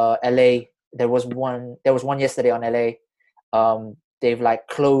in LA. There was one yesterday on LA. They've like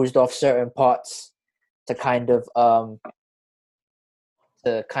closed off certain parts to kind of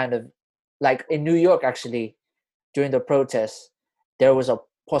like in New York, actually, during the protests, there was a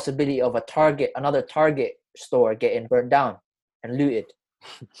possibility of another Target store getting burned down and looted.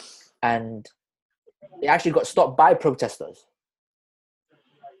 And it actually got stopped by protesters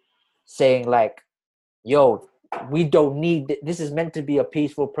saying like, yo, we don't need this. Is meant to be a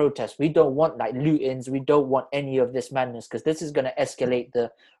peaceful protest. We don't want like lootings. We don't want any of this madness, because this is going to escalate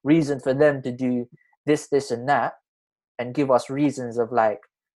the reason for them to do this and that, and give us reasons of like,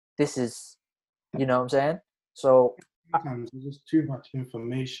 this is, you know what I'm saying? So sometimes there's just too much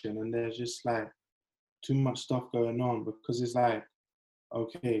information, and there's just like too much stuff going on, because it's like,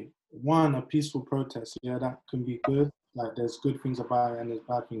 okay, a peaceful protest, yeah, that can be good. Like, there's good things about it and there's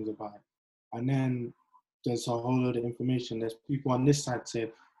bad things about it. And then there's a whole lot of information. There's people on this side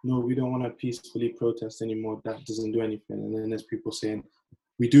saying, no, we don't want to peacefully protest anymore. That doesn't do anything. And then there's people saying,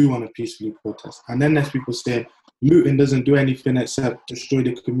 we do want to peacefully protest. And then there's people saying, looting doesn't do anything except destroy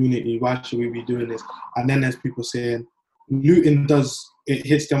the community. Why should we be doing this? And then there's people saying, looting it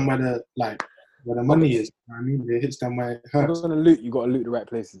hits them where the money is. You know what I mean? It hits them where it hurts. If you're going to loot, you got to loot the right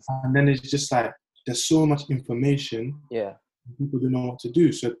places. And then it's just like, there's so much information. Yeah. people don't know what to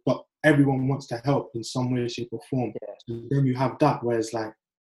do. So, but everyone wants to help in some way, shape, or form. Yeah. So then you have that, where it's like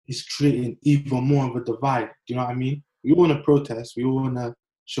it's creating even more of a divide. Do you know what I mean? We all want to protest. We all want to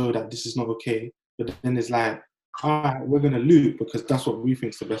show that this is not okay. But then it's like, all right, we're gonna loot because that's what we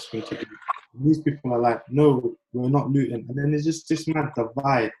think is the best thing to do. And these people are like, no, we're not looting. And then it's just this mad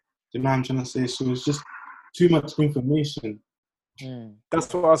divide. Do you know what I'm trying to say? So it's just too much information.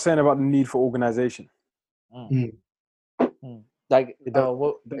 That's what I was saying about the need for organization. Like,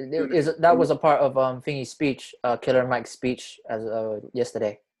 that that was a part of Thingy's speech, Killer Mike's speech as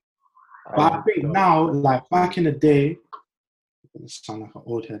yesterday. But I think now, like back in the day, it sound like an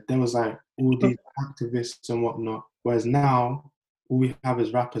old head. There was like all these activists and whatnot. Whereas now, all we have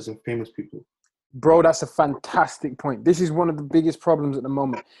is rappers and famous people. Bro, that's a fantastic point. This is one of the biggest problems at the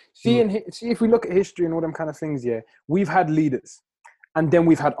moment. See, if we look at history and all them kind of things, yeah, we've had leaders, and then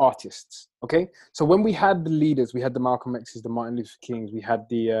we've had artists. Okay, so when we had the leaders, we had the Malcolm X's, the Martin Luther Kings, we had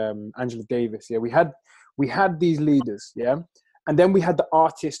the Angela Davis. Yeah, we had these leaders. Yeah. And then we had the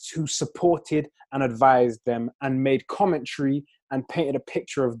artists who supported and advised them and made commentary and painted a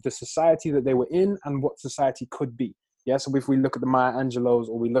picture of the society that they were in and what society could be. Yeah. So if we look at the Maya Angelos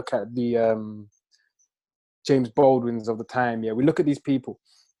or we look at the James Baldwins of the time, yeah, we look at these people.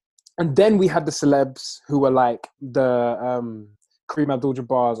 And then we had the celebs who were like the Kareem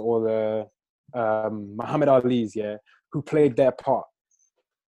Abdul-Jabbars or the Muhammad Ali's, yeah, who played their part.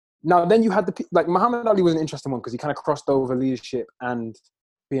 Now, then you had like Muhammad Ali was an interesting one because he kind of crossed over leadership and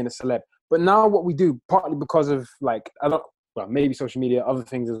being a celeb. But now what we do, partly because of like maybe social media, other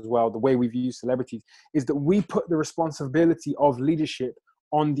things as well, the way we view celebrities, is that we put the responsibility of leadership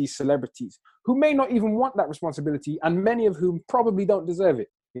on these celebrities who may not even want that responsibility and many of whom probably don't deserve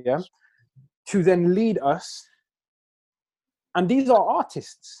it, yeah, to then lead us. And these are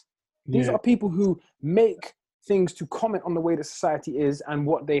artists. These are people who make things to comment on the way that society is and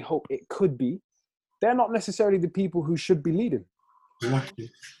what they hope it could be. They're not necessarily the people who should be leading. Exactly.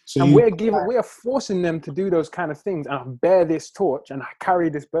 So and we're forcing them to do those kind of things and bear this torch and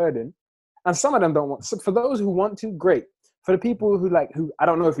carry this burden. And some of them don't want. So for those who want to, great. For the people who I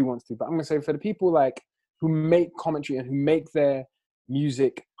don't know if he wants to, but I'm gonna say for the people like who make commentary and who make their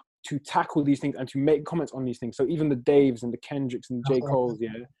music to tackle these things and to make comments on these things. So even the Daves and the Kendricks and the J. Coles,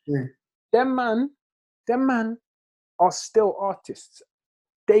 them man are still artists.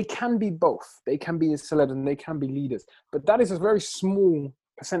 They can be both. They can be celebs and they can be leaders. But that is a very small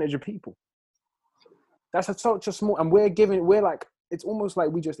percentage of people. That's such a small, and we're like, it's almost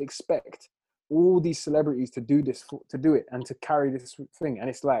like we just expect all these celebrities to do this, to do it and to carry this thing. And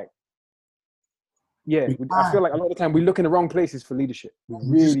it's like, I feel like a lot of the time we look in the wrong places for leadership. We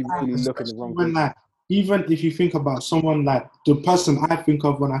really look in the wrong places. Even if you think about someone like the person I think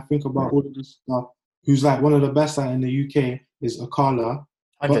of when I think about all of this stuff, who's like one of the best in the UK is Akala.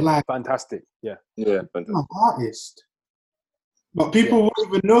 But like, fantastic, fantastic. An artist. But people won't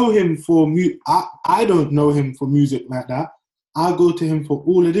even know him for music. I don't know him for music like that. I go to him for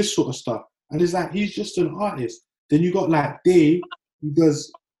all of this sort of stuff. And it's like, he's just an artist. Then you got like Dave, who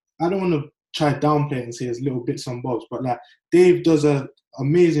does, I don't want to try downplay it and say it's little bits and bobs, but like Dave does an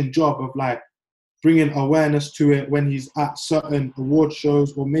amazing job of like bringing awareness to it when he's at certain award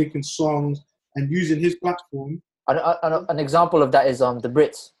shows or making songs and using his platform. An example of that is the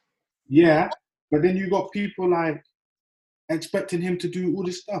Brits. Yeah, but then you got people like expecting him to do all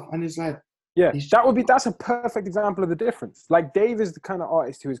this stuff, and it's like, that's a perfect example of the difference. Like Dave is the kind of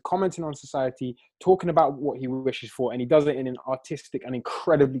artist who is commenting on society, talking about what he wishes for, and he does it in an artistic and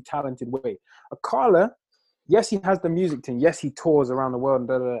incredibly talented way. Akala, yes, he has the music thing. Yes, he tours around the world,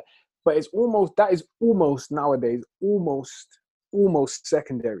 but that is almost nowadays almost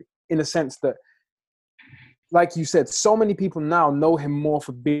secondary in a sense that, like you said, so many people now know him more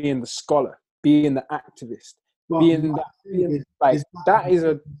for being the scholar, being the activist, that is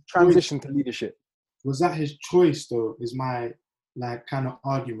a transition to leadership. Was that his choice though, is my like kind of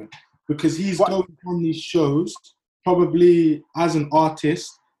argument. Because he's going on these shows, probably as an artist,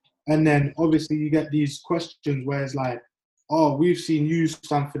 and then obviously you get these questions where it's like, oh, we've seen you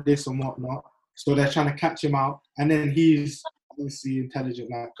stand for this and whatnot. So they're trying to catch him out. And then he's obviously intelligent,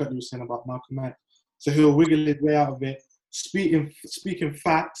 like Cuddy was saying about Malcolm X. So he'll wiggle his way out of it, speaking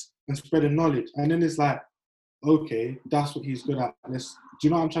facts and spreading knowledge. And then it's like, okay, that's what he's good at. Do you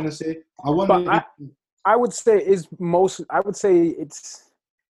know what I'm trying to say? I would say it's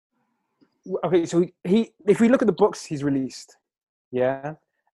okay. So if we look at the books he's released, yeah,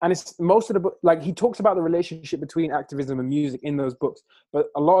 and it's most of the book, like he talks about the relationship between activism and music in those books,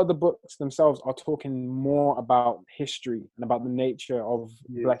 but a lot of the books themselves are talking more about history and about the nature of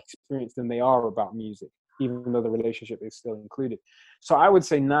Black experience than they are about music. even though the relationship is still included. So I would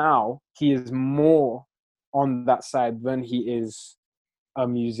say now he is more on that side than he is a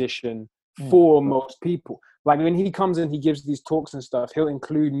musician for most people. Like when he comes in, he gives these talks and stuff, he'll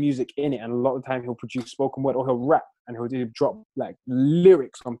include music in it, and a lot of the time he'll produce spoken word or he'll rap and he'll drop like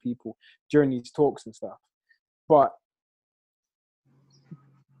lyrics on people during these talks and stuff. But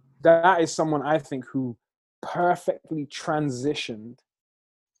that is someone I think who perfectly transitioned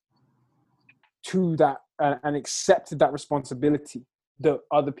to that and accepted that responsibility that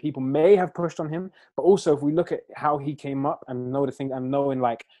other people may have pushed on him. But also, if we look at how he came up and know the thing and knowing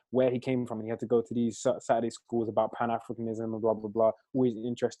like where he came from, and he had to go to these Saturday schools about Pan-Africanism and blah, blah, blah, always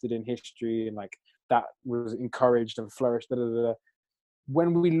interested in history, and like that was encouraged and flourished. Da, da, da, da.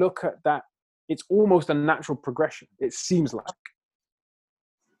 When we look at that, it's almost a natural progression. It seems like.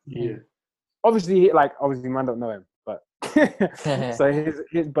 Yeah. Obviously, man don't know him, but so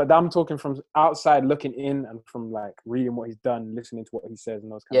but I'm talking from outside looking in and from like reading what he's done, listening to what he says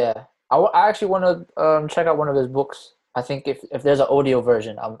and those kind of things. I actually want to check out one of his books. I think if there's an audio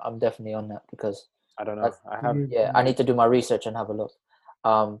version, I'm definitely on that, because I don't know. I need to do my research and have a look.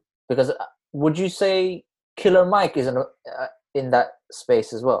 Because would you say Killer Mike is in that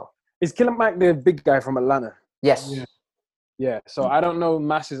space as well? Is Killer Mike the big guy from Atlanta? Yes. Yeah. So I don't know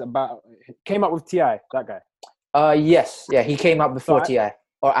masses about. Came up with T.I., that guy. Yes. Yeah, he came out before T.I.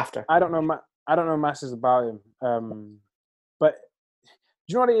 or after. I don't know masses about him. But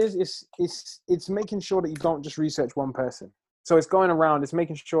do you know what it is? It's making sure that you don't just research one person. So it's going around. It's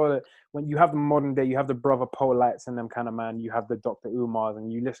making sure that when you have the modern day, you have the Brother Polites and them kind of man. You have the Dr. Umars,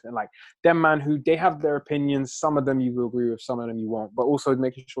 and you listen like them man who they have their opinions. Some of them you will agree with, some of them you won't. But also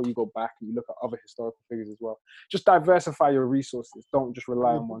making sure you go back and you look at other historical figures as well. Just diversify your resources. Don't just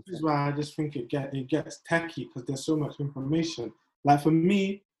rely on one. This is why I just think it gets tacky, because there's so much information. Like for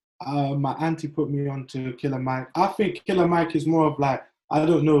me, my auntie put me onto Killer Mike. I think Killer Mike is more of like, I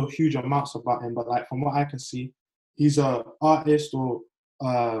don't know huge amounts about him, but like from what I can see, he's a artist or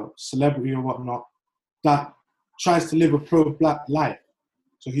celebrity or whatnot that tries to live a pro-black life.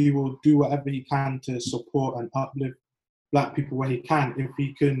 So he will do whatever he can to support and uplift black people where he can. If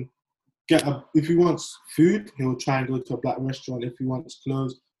he can if he wants food, he'll try and go to a black restaurant. If he wants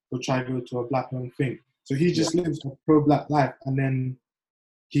clothes, he'll try and go to a black-owned thing. So he just lives a pro-black life, and then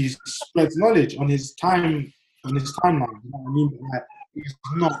he spreads knowledge on his timeline. You know what I mean? But like, he's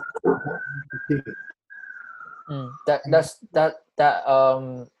not.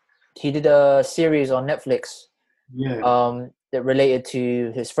 He did a series on Netflix. That related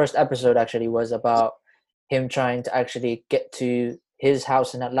to his first episode. Actually, was about him trying to actually get to his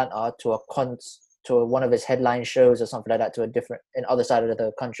house in Atlanta to one of his headline shows or something like that, to in other side of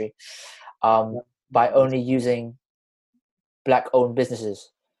the country, by only using black-owned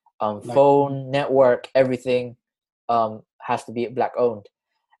businesses. Phone, network, everything has to be black-owned,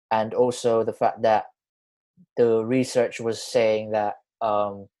 and also the fact that the research was saying that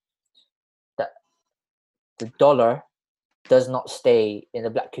that the dollar does not stay in the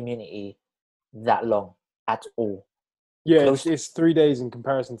black community that long at all. Yeah, it's 3 days in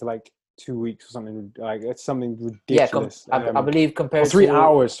comparison to like 2 weeks or something. Like it's something ridiculous. I believe compared to 3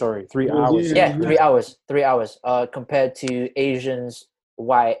 hours. Sorry, 3 hours. Yeah, 3 hours. 3 hours. Compared to Asians,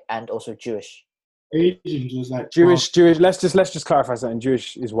 white, and also Jewish. Asians was like Jewish. Let's just clarify something.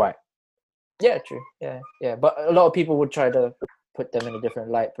 Jewish is white. Yeah, true. Yeah. But a lot of people would try to put them in a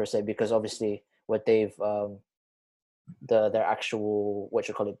different light per se, because obviously what they've their actual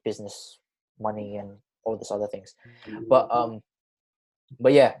business money and all this other things.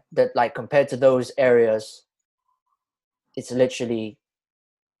 But yeah, that like compared to those areas, it's literally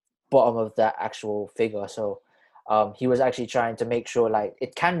bottom of that actual figure. So he was actually trying to make sure like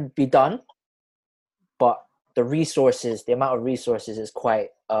it can be done, but the amount of resources is quite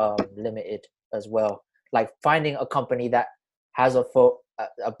limited as well. Like finding a company that has a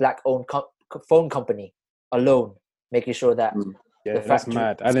black-owned phone company alone, making sure that that's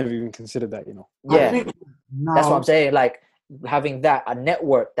mad. I never even considered that. Yeah, that's what I'm saying. Like having a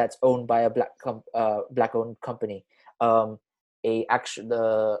network that's owned by a black-owned company, not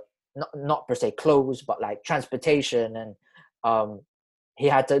per se clothes, but like transportation, and he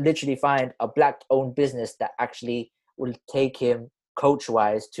had to literally find a black-owned business that actually will take him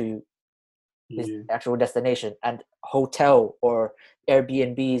coach-wise to his actual destination, and hotel or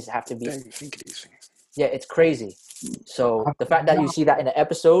Airbnbs have to be. Yeah, it's crazy. So the fact that you see that in an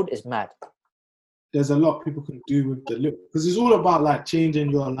episode is mad. There's a lot people can do with the look, because it's all about like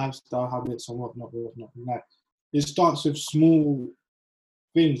changing your lifestyle habits and whatnot. Like it starts with small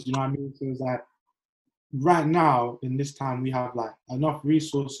things, you know what I mean? So it's like right now in this time we have like enough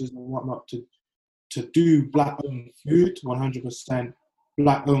resources and whatnot to to do black-owned food, 100%,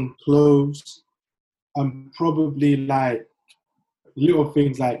 black-owned clothes, and probably like little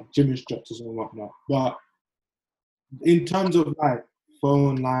things like gym instructors and whatnot. But in terms of like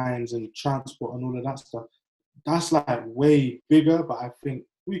phone lines and transport and all of that stuff, that's like way bigger. But I think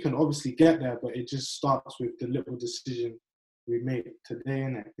we can obviously get there, but it just starts with the little decision we make today,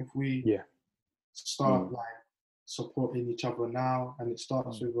 innit? If we start like supporting each other now, and it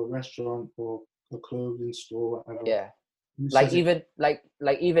starts with a restaurant or a clothing store, whatever. Yeah. Like even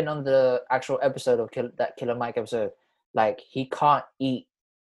even on the actual episode of that Killer Mike episode, like he can't eat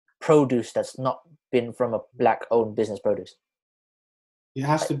produce that's not been from a black-owned business produce. It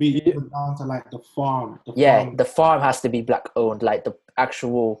has to be even down to like the farm. The farm has to be black-owned, like the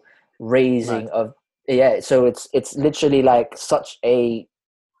actual raising of. Yeah, so it's literally like such a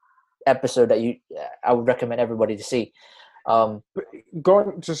episode that I would recommend everybody to see. Go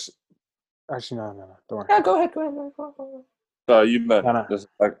on, just actually no, don't worry. Yeah, go ahead. So you meant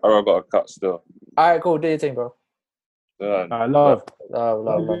like, I got a cut still. All right, cool. Do your thing, bro. Love.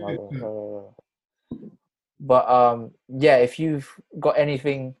 But yeah, if you've got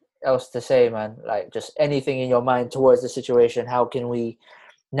anything else to say, man, like just anything in your mind towards the situation, how can we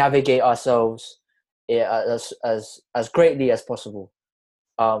navigate ourselves as greatly as possible?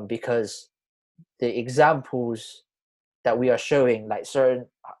 Because the examples that we are showing, like certain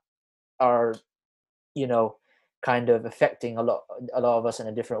are, kind of affecting a lot of us in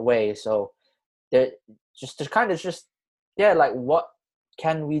a different way. So they're just like, what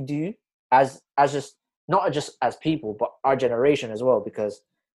can we do as just not just as people, but our generation as well? Because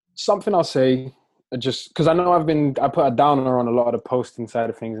something I'll say, just because I know I put a downer on a lot of the posting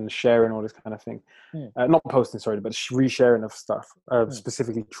side of things and the sharing, all this kind of thing. Not posting, sorry, but resharing of stuff,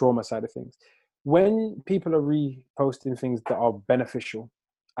 specifically trauma side of things. When people are reposting things that are beneficial,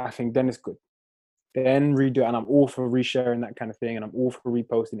 I think then it's good. Then redo it, and I'm all for resharing that kind of thing, and I'm all for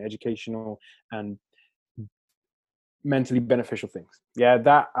reposting educational and mentally beneficial things. Yeah,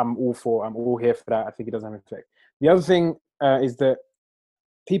 that I'm all for. I'm all here for that. I think it does have an effect. The other thing is that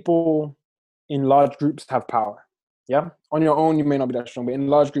people in large groups have power. Yeah, on your own you may not be that strong, but in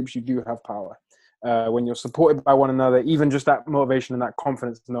large groups you do have power. When you're supported by one another, even just that motivation and that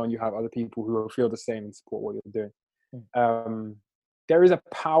confidence, knowing you have other people who feel the same and support what you're doing. There is a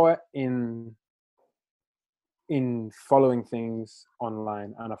power in following things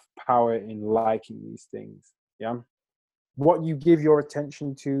online and a power in liking these things. Yeah, what you give your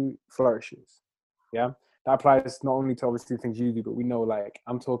attention to flourishes. Yeah, that applies not only to obviously the things you do, but we know, like,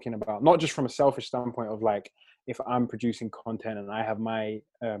 I'm talking about not just from a selfish standpoint of like, if I'm producing content and I have my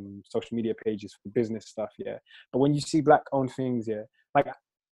social media pages for business stuff, yeah. But when you see black-owned things, yeah, like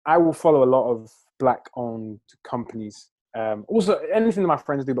I will follow a lot of black-owned companies. Also, anything that my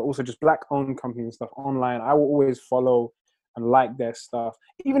friends do, but also just black-owned companies and stuff online. I will always follow and like their stuff,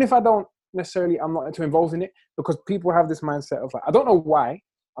 even if I don't necessarily, I'm not too involved in it, because people have this mindset of like, I don't know why,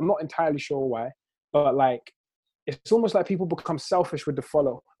 I'm not entirely sure why, but like, it's almost like people become selfish with the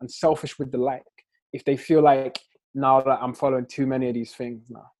follow and selfish with the like, if they feel like now that I'm following too many of these things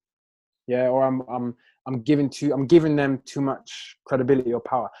now, yeah, or I'm giving them too much credibility or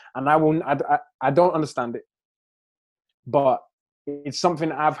power, and I don't understand it, but it's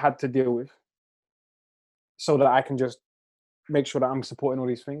something I've had to deal with, so that I can just make sure that I'm supporting all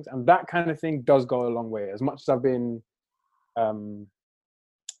these things, and that kind of thing does go a long way. As much as I've been kind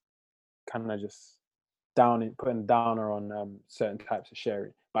of just putting downer on certain types of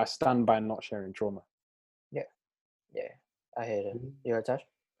sharing, but I stand by not sharing trauma. Yeah, I hear it. You're attached?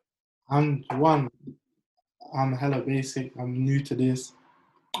 I'm hella basic. I'm new to this.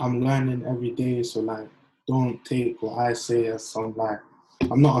 I'm learning every day, so like, don't take what I say as some like,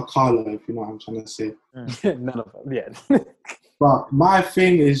 I'm not a Carlo, if you know what I'm trying to say. None of them, yeah. But my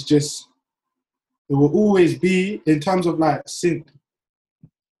thing is just, it will always be, in terms of like, you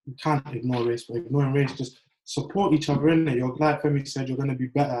can't ignore race, but ignoring race, just support each other in it. You're, like Femi said, you're going to be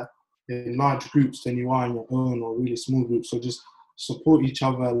better in large groups than you are in your own or really small groups. So just support each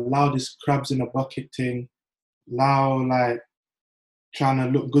other, allow this crabs in a bucket thing, allow like trying to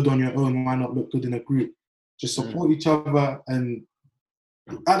look good on your own, why not look good in a group? Just support each other, and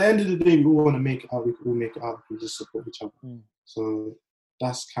at the end of the day, we all want to make it out. We can all make it out if we just support each other. So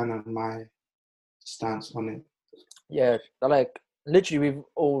that's kind of my stance on it. Yeah, like literally we've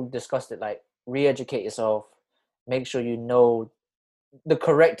all discussed it, like re-educate yourself, make sure you know the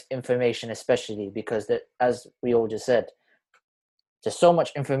correct information, especially because that, as we all just said, there's so much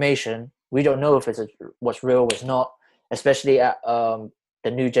information, we don't know if what's real, what's not, especially at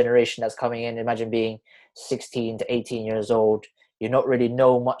the new generation that's coming in. Imagine being 16 to 18 years old, you not really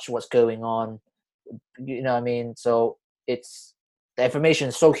know much what's going on, You know what I mean? So it's the information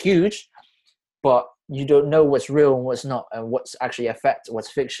is so huge, but you don't know what's real and what's not, and what's actually a fact,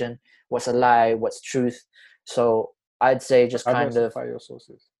 what's fiction, what's a lie, what's truth. So I'd say just kind of, Diversify your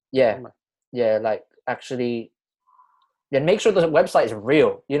sources. yeah, like actually, and make sure the website is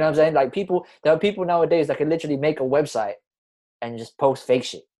real. You know what I'm saying? Like there are people nowadays that can literally make a website and just post fake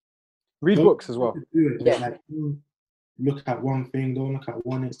shit. Read books as well. Yeah. Like, don't look at one thing. Don't look at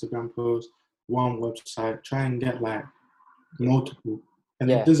one Instagram post, one website. Try and get like multiple,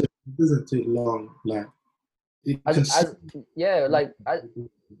 and it doesn't take long. Like it's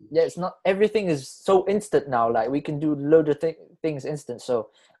not everything is so instant now. Like we can do load of things instant. So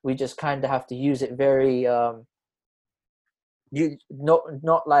we just kind of have to use it very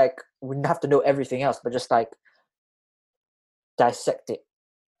not like we have to know everything else, but just like dissect it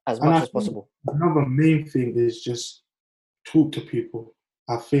as much as possible. Another main thing is just talk to people.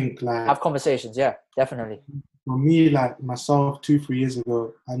 I think like have conversations. Yeah, definitely. For me, like myself 2-3 years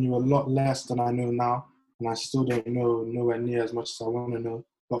ago, I knew a lot less than I know now, and I still don't know nowhere near as much as I want to know.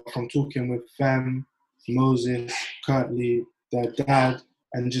 But from talking with Fem, Moses, Kurtley, their dad,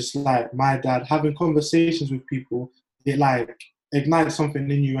 and just like my dad, having conversations with people, it like ignites something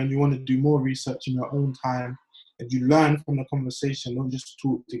in you, and you want to do more research in your own time, and you learn from the conversation. Don't just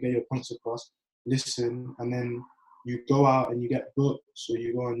talk to get your points across. Listen, and then you go out and you get books, or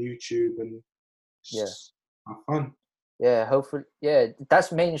you go on YouTube and have fun. Yeah, hopefully. Yeah,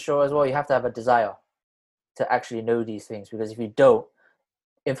 that's main sure as well. You have to have a desire to actually know these things, because if you don't,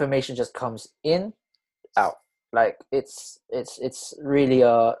 information just comes in, out. Like it's really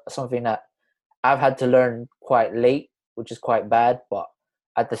something that I've had to learn quite late, which is quite bad. But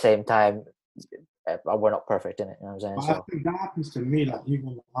at the same time, we're not perfect in it. You know what I'm saying? I think that happens to me. Like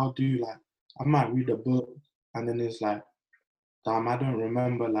even I'll do like I might read a book and then it's like, damn, I don't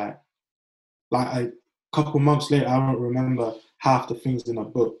remember like a couple months later I don't remember half the things in a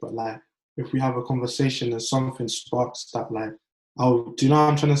book. But like if we have a conversation and something sparks that, like, do you know what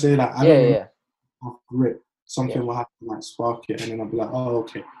I'm trying to say? Like I don't remember grip. Something will have to like spark it, and then I'll be like, oh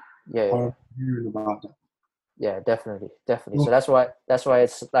okay. I'm hearing about that. Yeah, definitely. So that's why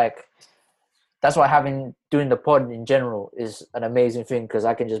it's like. That's why doing the pod in general is an amazing thing, because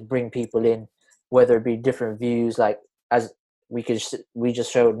I can just bring people in, whether it be different views, like as we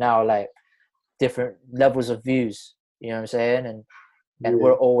just showed now, like different levels of views. You know what I'm saying? And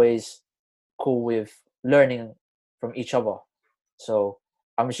we're always cool with learning from each other. So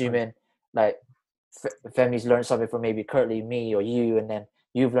I'm assuming like Femi's learned something from maybe Kurtley, me, or you, and then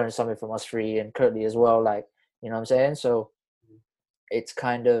you've learned something from us three and Kurtley as well. Like, you know what I'm saying? So it's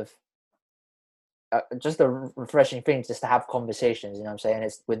kind of just a refreshing thing just to have conversations, you know what I'm saying?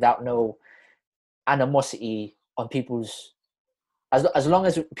 It's without no animosity on people's, as long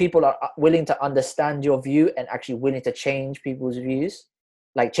as people are willing to understand your view and actually willing to change people's views,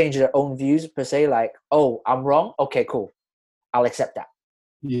 like change their own views per se, like, oh, I'm wrong. Okay, cool. I'll accept that.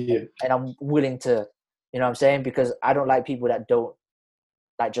 Yeah. And I'm willing to, you know what I'm saying? Because I don't like people that don't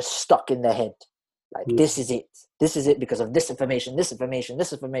like just stuck in their head. Like, this is it because of this information.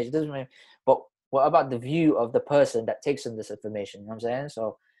 But what about the view of the person that takes in this information? You know what I'm saying?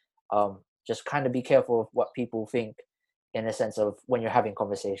 So just kind of be careful of what people think, in a sense of when you're having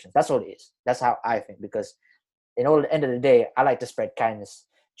conversations. That's all it is. That's how I think, because at the end of the day, I like to spread kindness,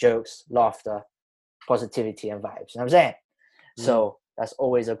 jokes, laughter, positivity, and vibes. You know what I'm saying? So that's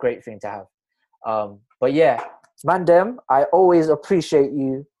always a great thing to have. But yeah, Mandem, I always appreciate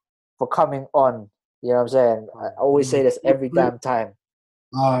you for coming on. You know what I'm saying? I always say this every damn time.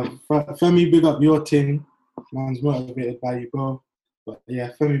 Femi, big up your team. Man's motivated by you, bro. But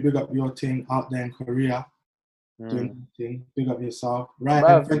yeah, Femi, big up your team out there in Korea. Doing thing. Big up yourself. Right,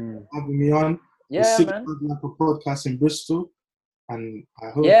 and thanks for having me on. Yeah, man. Like a podcast in Bristol, and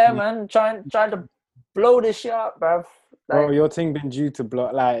I hope. Yeah, man. Trying to blow this shit up, bruv. Like, bro, your thing been due to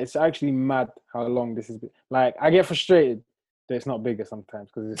blow. Like, it's actually mad how long this has been. Like, I get frustrated that it's not bigger sometimes,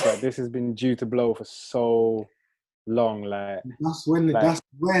 because it's like this has been due to blow for so long. Like that's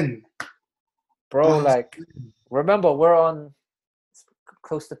when. Bro, like, remember, we're on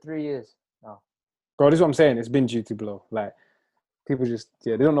close to 3 years now. Bro, this is what I'm saying. It's been due to blow. Like, people just,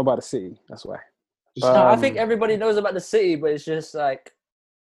 they don't know about the city. That's why. No, I think everybody knows about the city, but it's just like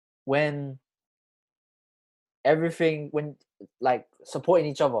when like supporting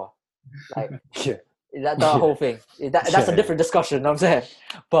each other, like that whole thing. That's a different discussion. You know what I'm saying,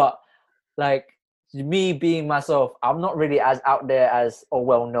 but like me being myself, I'm not really as out there as or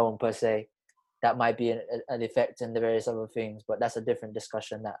well known per se. That might be an effect in the various other things, but that's a different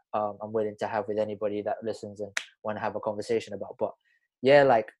discussion that I'm willing to have with anybody that listens and want to have a conversation about. But yeah,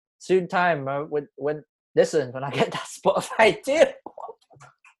 like soon time when listen, when I get that Spotify deal,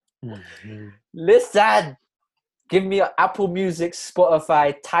 listen, give me an Apple Music,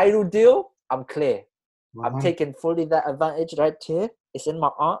 Spotify title deal. I'm clear. I'm taking fully that advantage right here. It's in my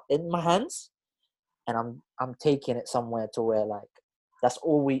hands, and I'm taking it somewhere to where like that's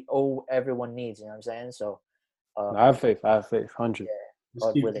all everyone needs. You know what I'm saying? So I have faith. 100.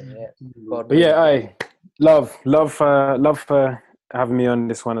 God willing, yeah. God But yeah, willing. love for having me on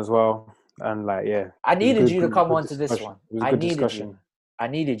this one as well. And like, yeah, I needed you to come good onto this discussion. one. It was a I good needed discussion. you.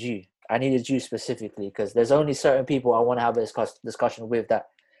 I needed you specifically because there's only certain people I want to have a discussion with that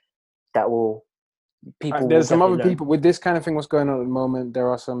will people. There's some other learn. people with this kind of thing. What's going on at the moment? There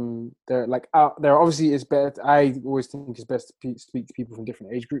are obviously it's better. I always think it's best to speak to people from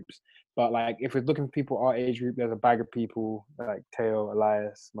different age groups. But like, if we're looking for people our age group, there's a bag of people like Teo,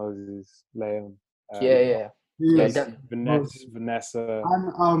 Elias, Moses, Leon. Yeah. Vanessa.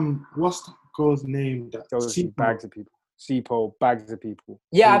 And what's the girl's name? Bags of people. Sipo, bags of people.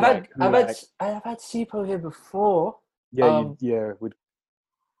 Yeah, I've had Sipo here before. With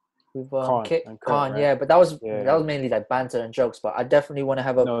Khan, right? yeah, but that was mainly like banter and jokes. But I definitely want to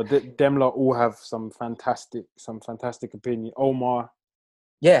have a. No, them lot all have some fantastic opinion. Omar,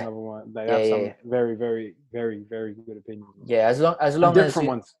 yeah, another one. They have some very, very, very, very good opinions. Yeah, as long and different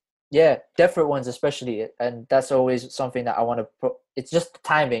ones. Yeah, different ones especially, and that's always something that I want to put. It's just the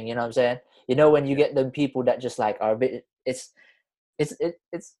timing, you know what I'm saying? You know, when you get them people that just like are a bit, it's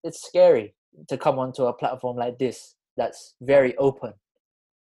scary to come onto a platform like this that's very open.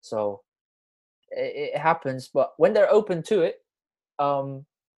 So it happens, but when they're open to it, yeah,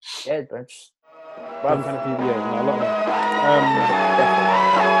 Them kind of people, a lot of them. definitely.